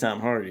believe that's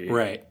Tom Hardy.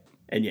 Right.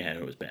 And yeah,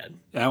 it was bad.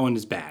 That one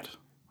is bad.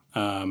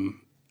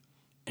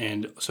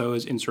 And so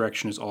is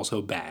Insurrection is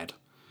also bad.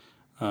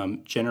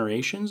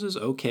 Generations is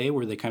okay,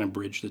 where they kind of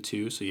bridge the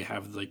two. So you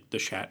have like the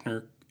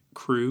Shatner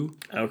crew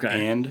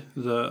and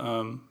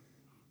the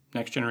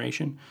Next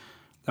Generation.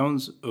 That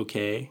one's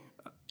okay.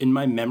 In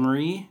my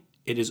memory,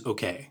 it is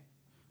okay.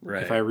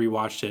 Right. If I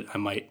rewatched it, I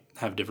might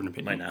have a different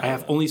opinion. Might not I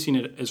have only seen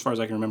it, as far as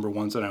I can remember,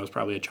 once, and I was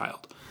probably a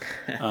child.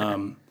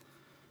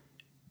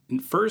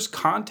 First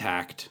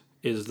Contact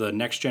is the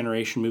Next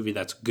Generation movie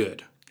that's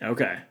good.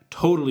 Okay.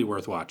 Totally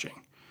worth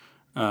watching.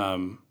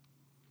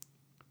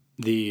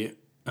 The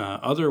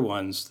other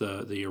ones,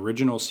 the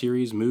original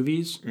series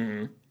movies,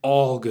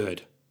 all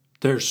good.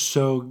 They're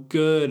so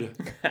good.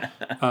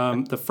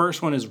 The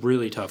first one is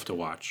really tough to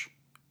watch.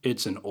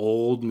 It's an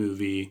old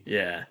movie.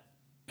 Yeah.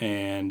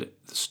 And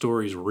the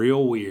story's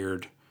real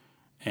weird.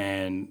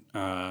 And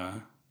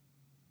I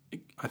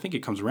think it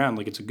comes around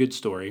like it's a good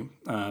story.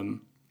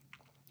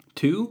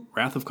 2,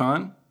 Wrath of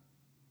Khan,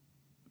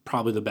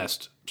 probably the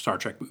best Star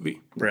Trek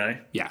movie. Really?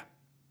 Yeah.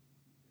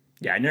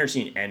 Yeah, I've never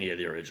seen any of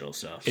the original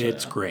stuff. So.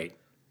 It's great.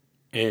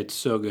 It's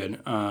so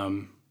good.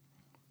 And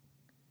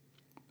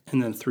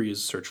then 3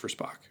 is Search for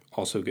Spock.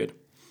 Also good.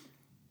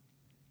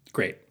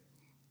 Great.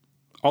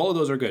 All of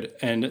those are good.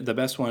 And the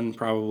best one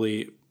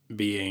probably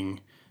being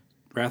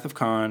Wrath of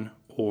Khan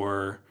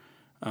or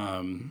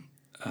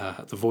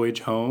The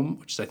Voyage Home,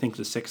 which is, I think,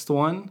 the 6th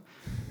one,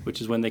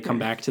 which is when they come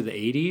back to the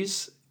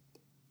 80s.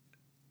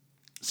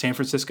 San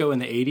Francisco in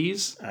the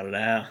 80s. I don't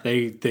know.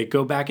 They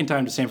go back in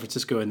time to San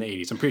Francisco in the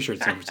 80s. I'm pretty sure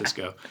it's San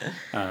Francisco.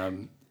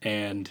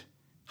 And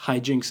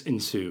hijinks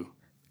ensue.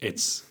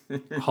 It's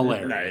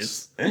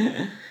hilarious.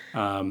 Nice.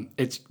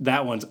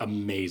 That one's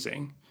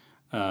amazing.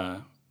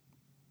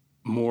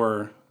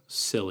 More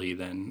silly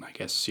than, I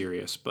guess,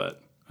 serious,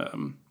 but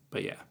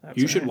yeah.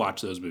 You should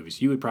watch those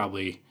movies. You would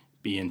probably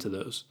be into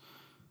those.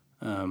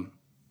 What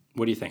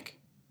do you think?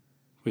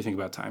 What do you think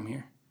about time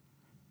here?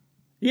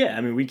 Yeah,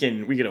 I mean, we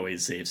could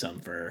always save some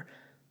for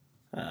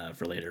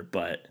later,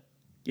 but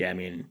yeah, I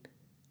mean,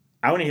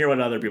 I want to hear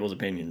what other people's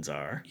opinions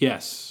are.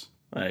 Yes.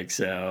 Like,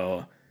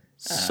 so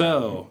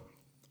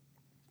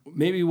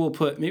maybe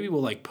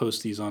we'll like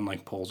post these on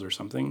like polls or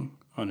something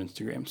on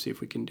Instagram, see if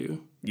we can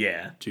do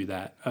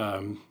that.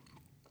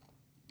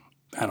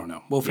 I don't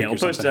know. We'll figure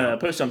something out.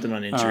 Post something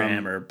on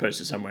Instagram or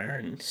post it somewhere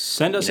and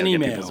send us an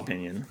email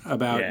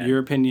about your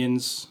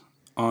opinions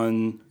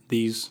on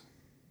these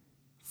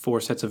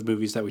 4 sets of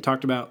movies that we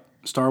talked about: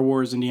 Star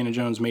Wars, Indiana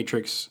Jones,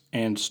 Matrix,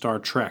 and Star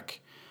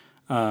Trek.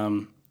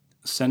 Send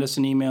us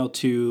an email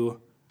to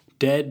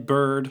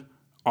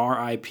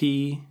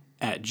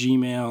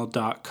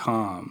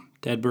deadbirdrip@gmail.com.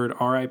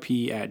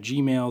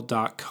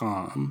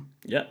 deadbirdrip@gmail.com.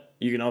 Yep.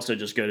 You can also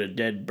just go to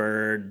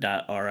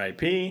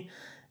deadbird.rip,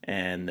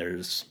 and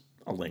there's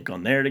a link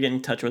on there to get in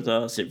touch with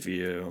us if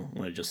you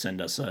want to just send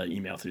us an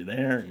email through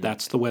there. And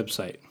that's the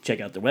website.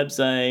 Check out the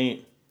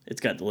website. It's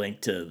got the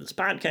link to this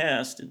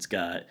podcast. It's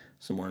got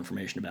some more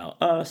information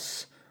about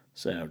us.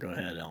 So go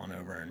ahead on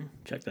over and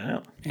check that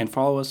out. And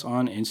follow us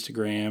on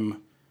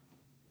Instagram.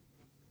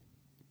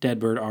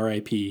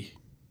 DeadbirdRIP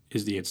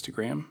is the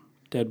Instagram.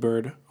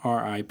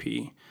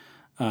 DeadbirdRIP.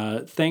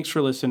 Thanks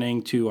for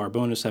listening to our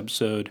bonus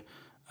episode.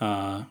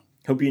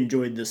 Hope you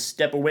enjoyed this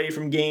step away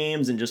from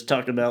games and just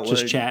talking about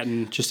just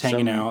chatting, just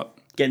hanging out.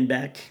 Getting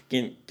back,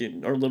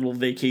 getting our little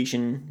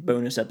vacation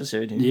bonus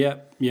episode.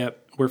 Yep.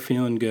 We're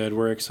feeling good.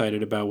 We're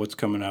excited about what's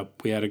coming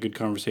up. We had a good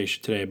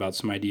conversation today about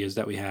some ideas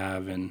that we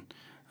have, and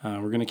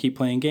we're going to keep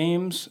playing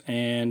games,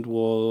 and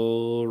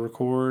we'll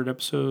record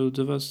episodes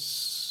of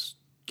us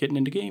getting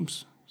into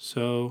games.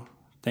 So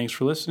thanks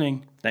for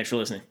listening. Thanks for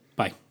listening.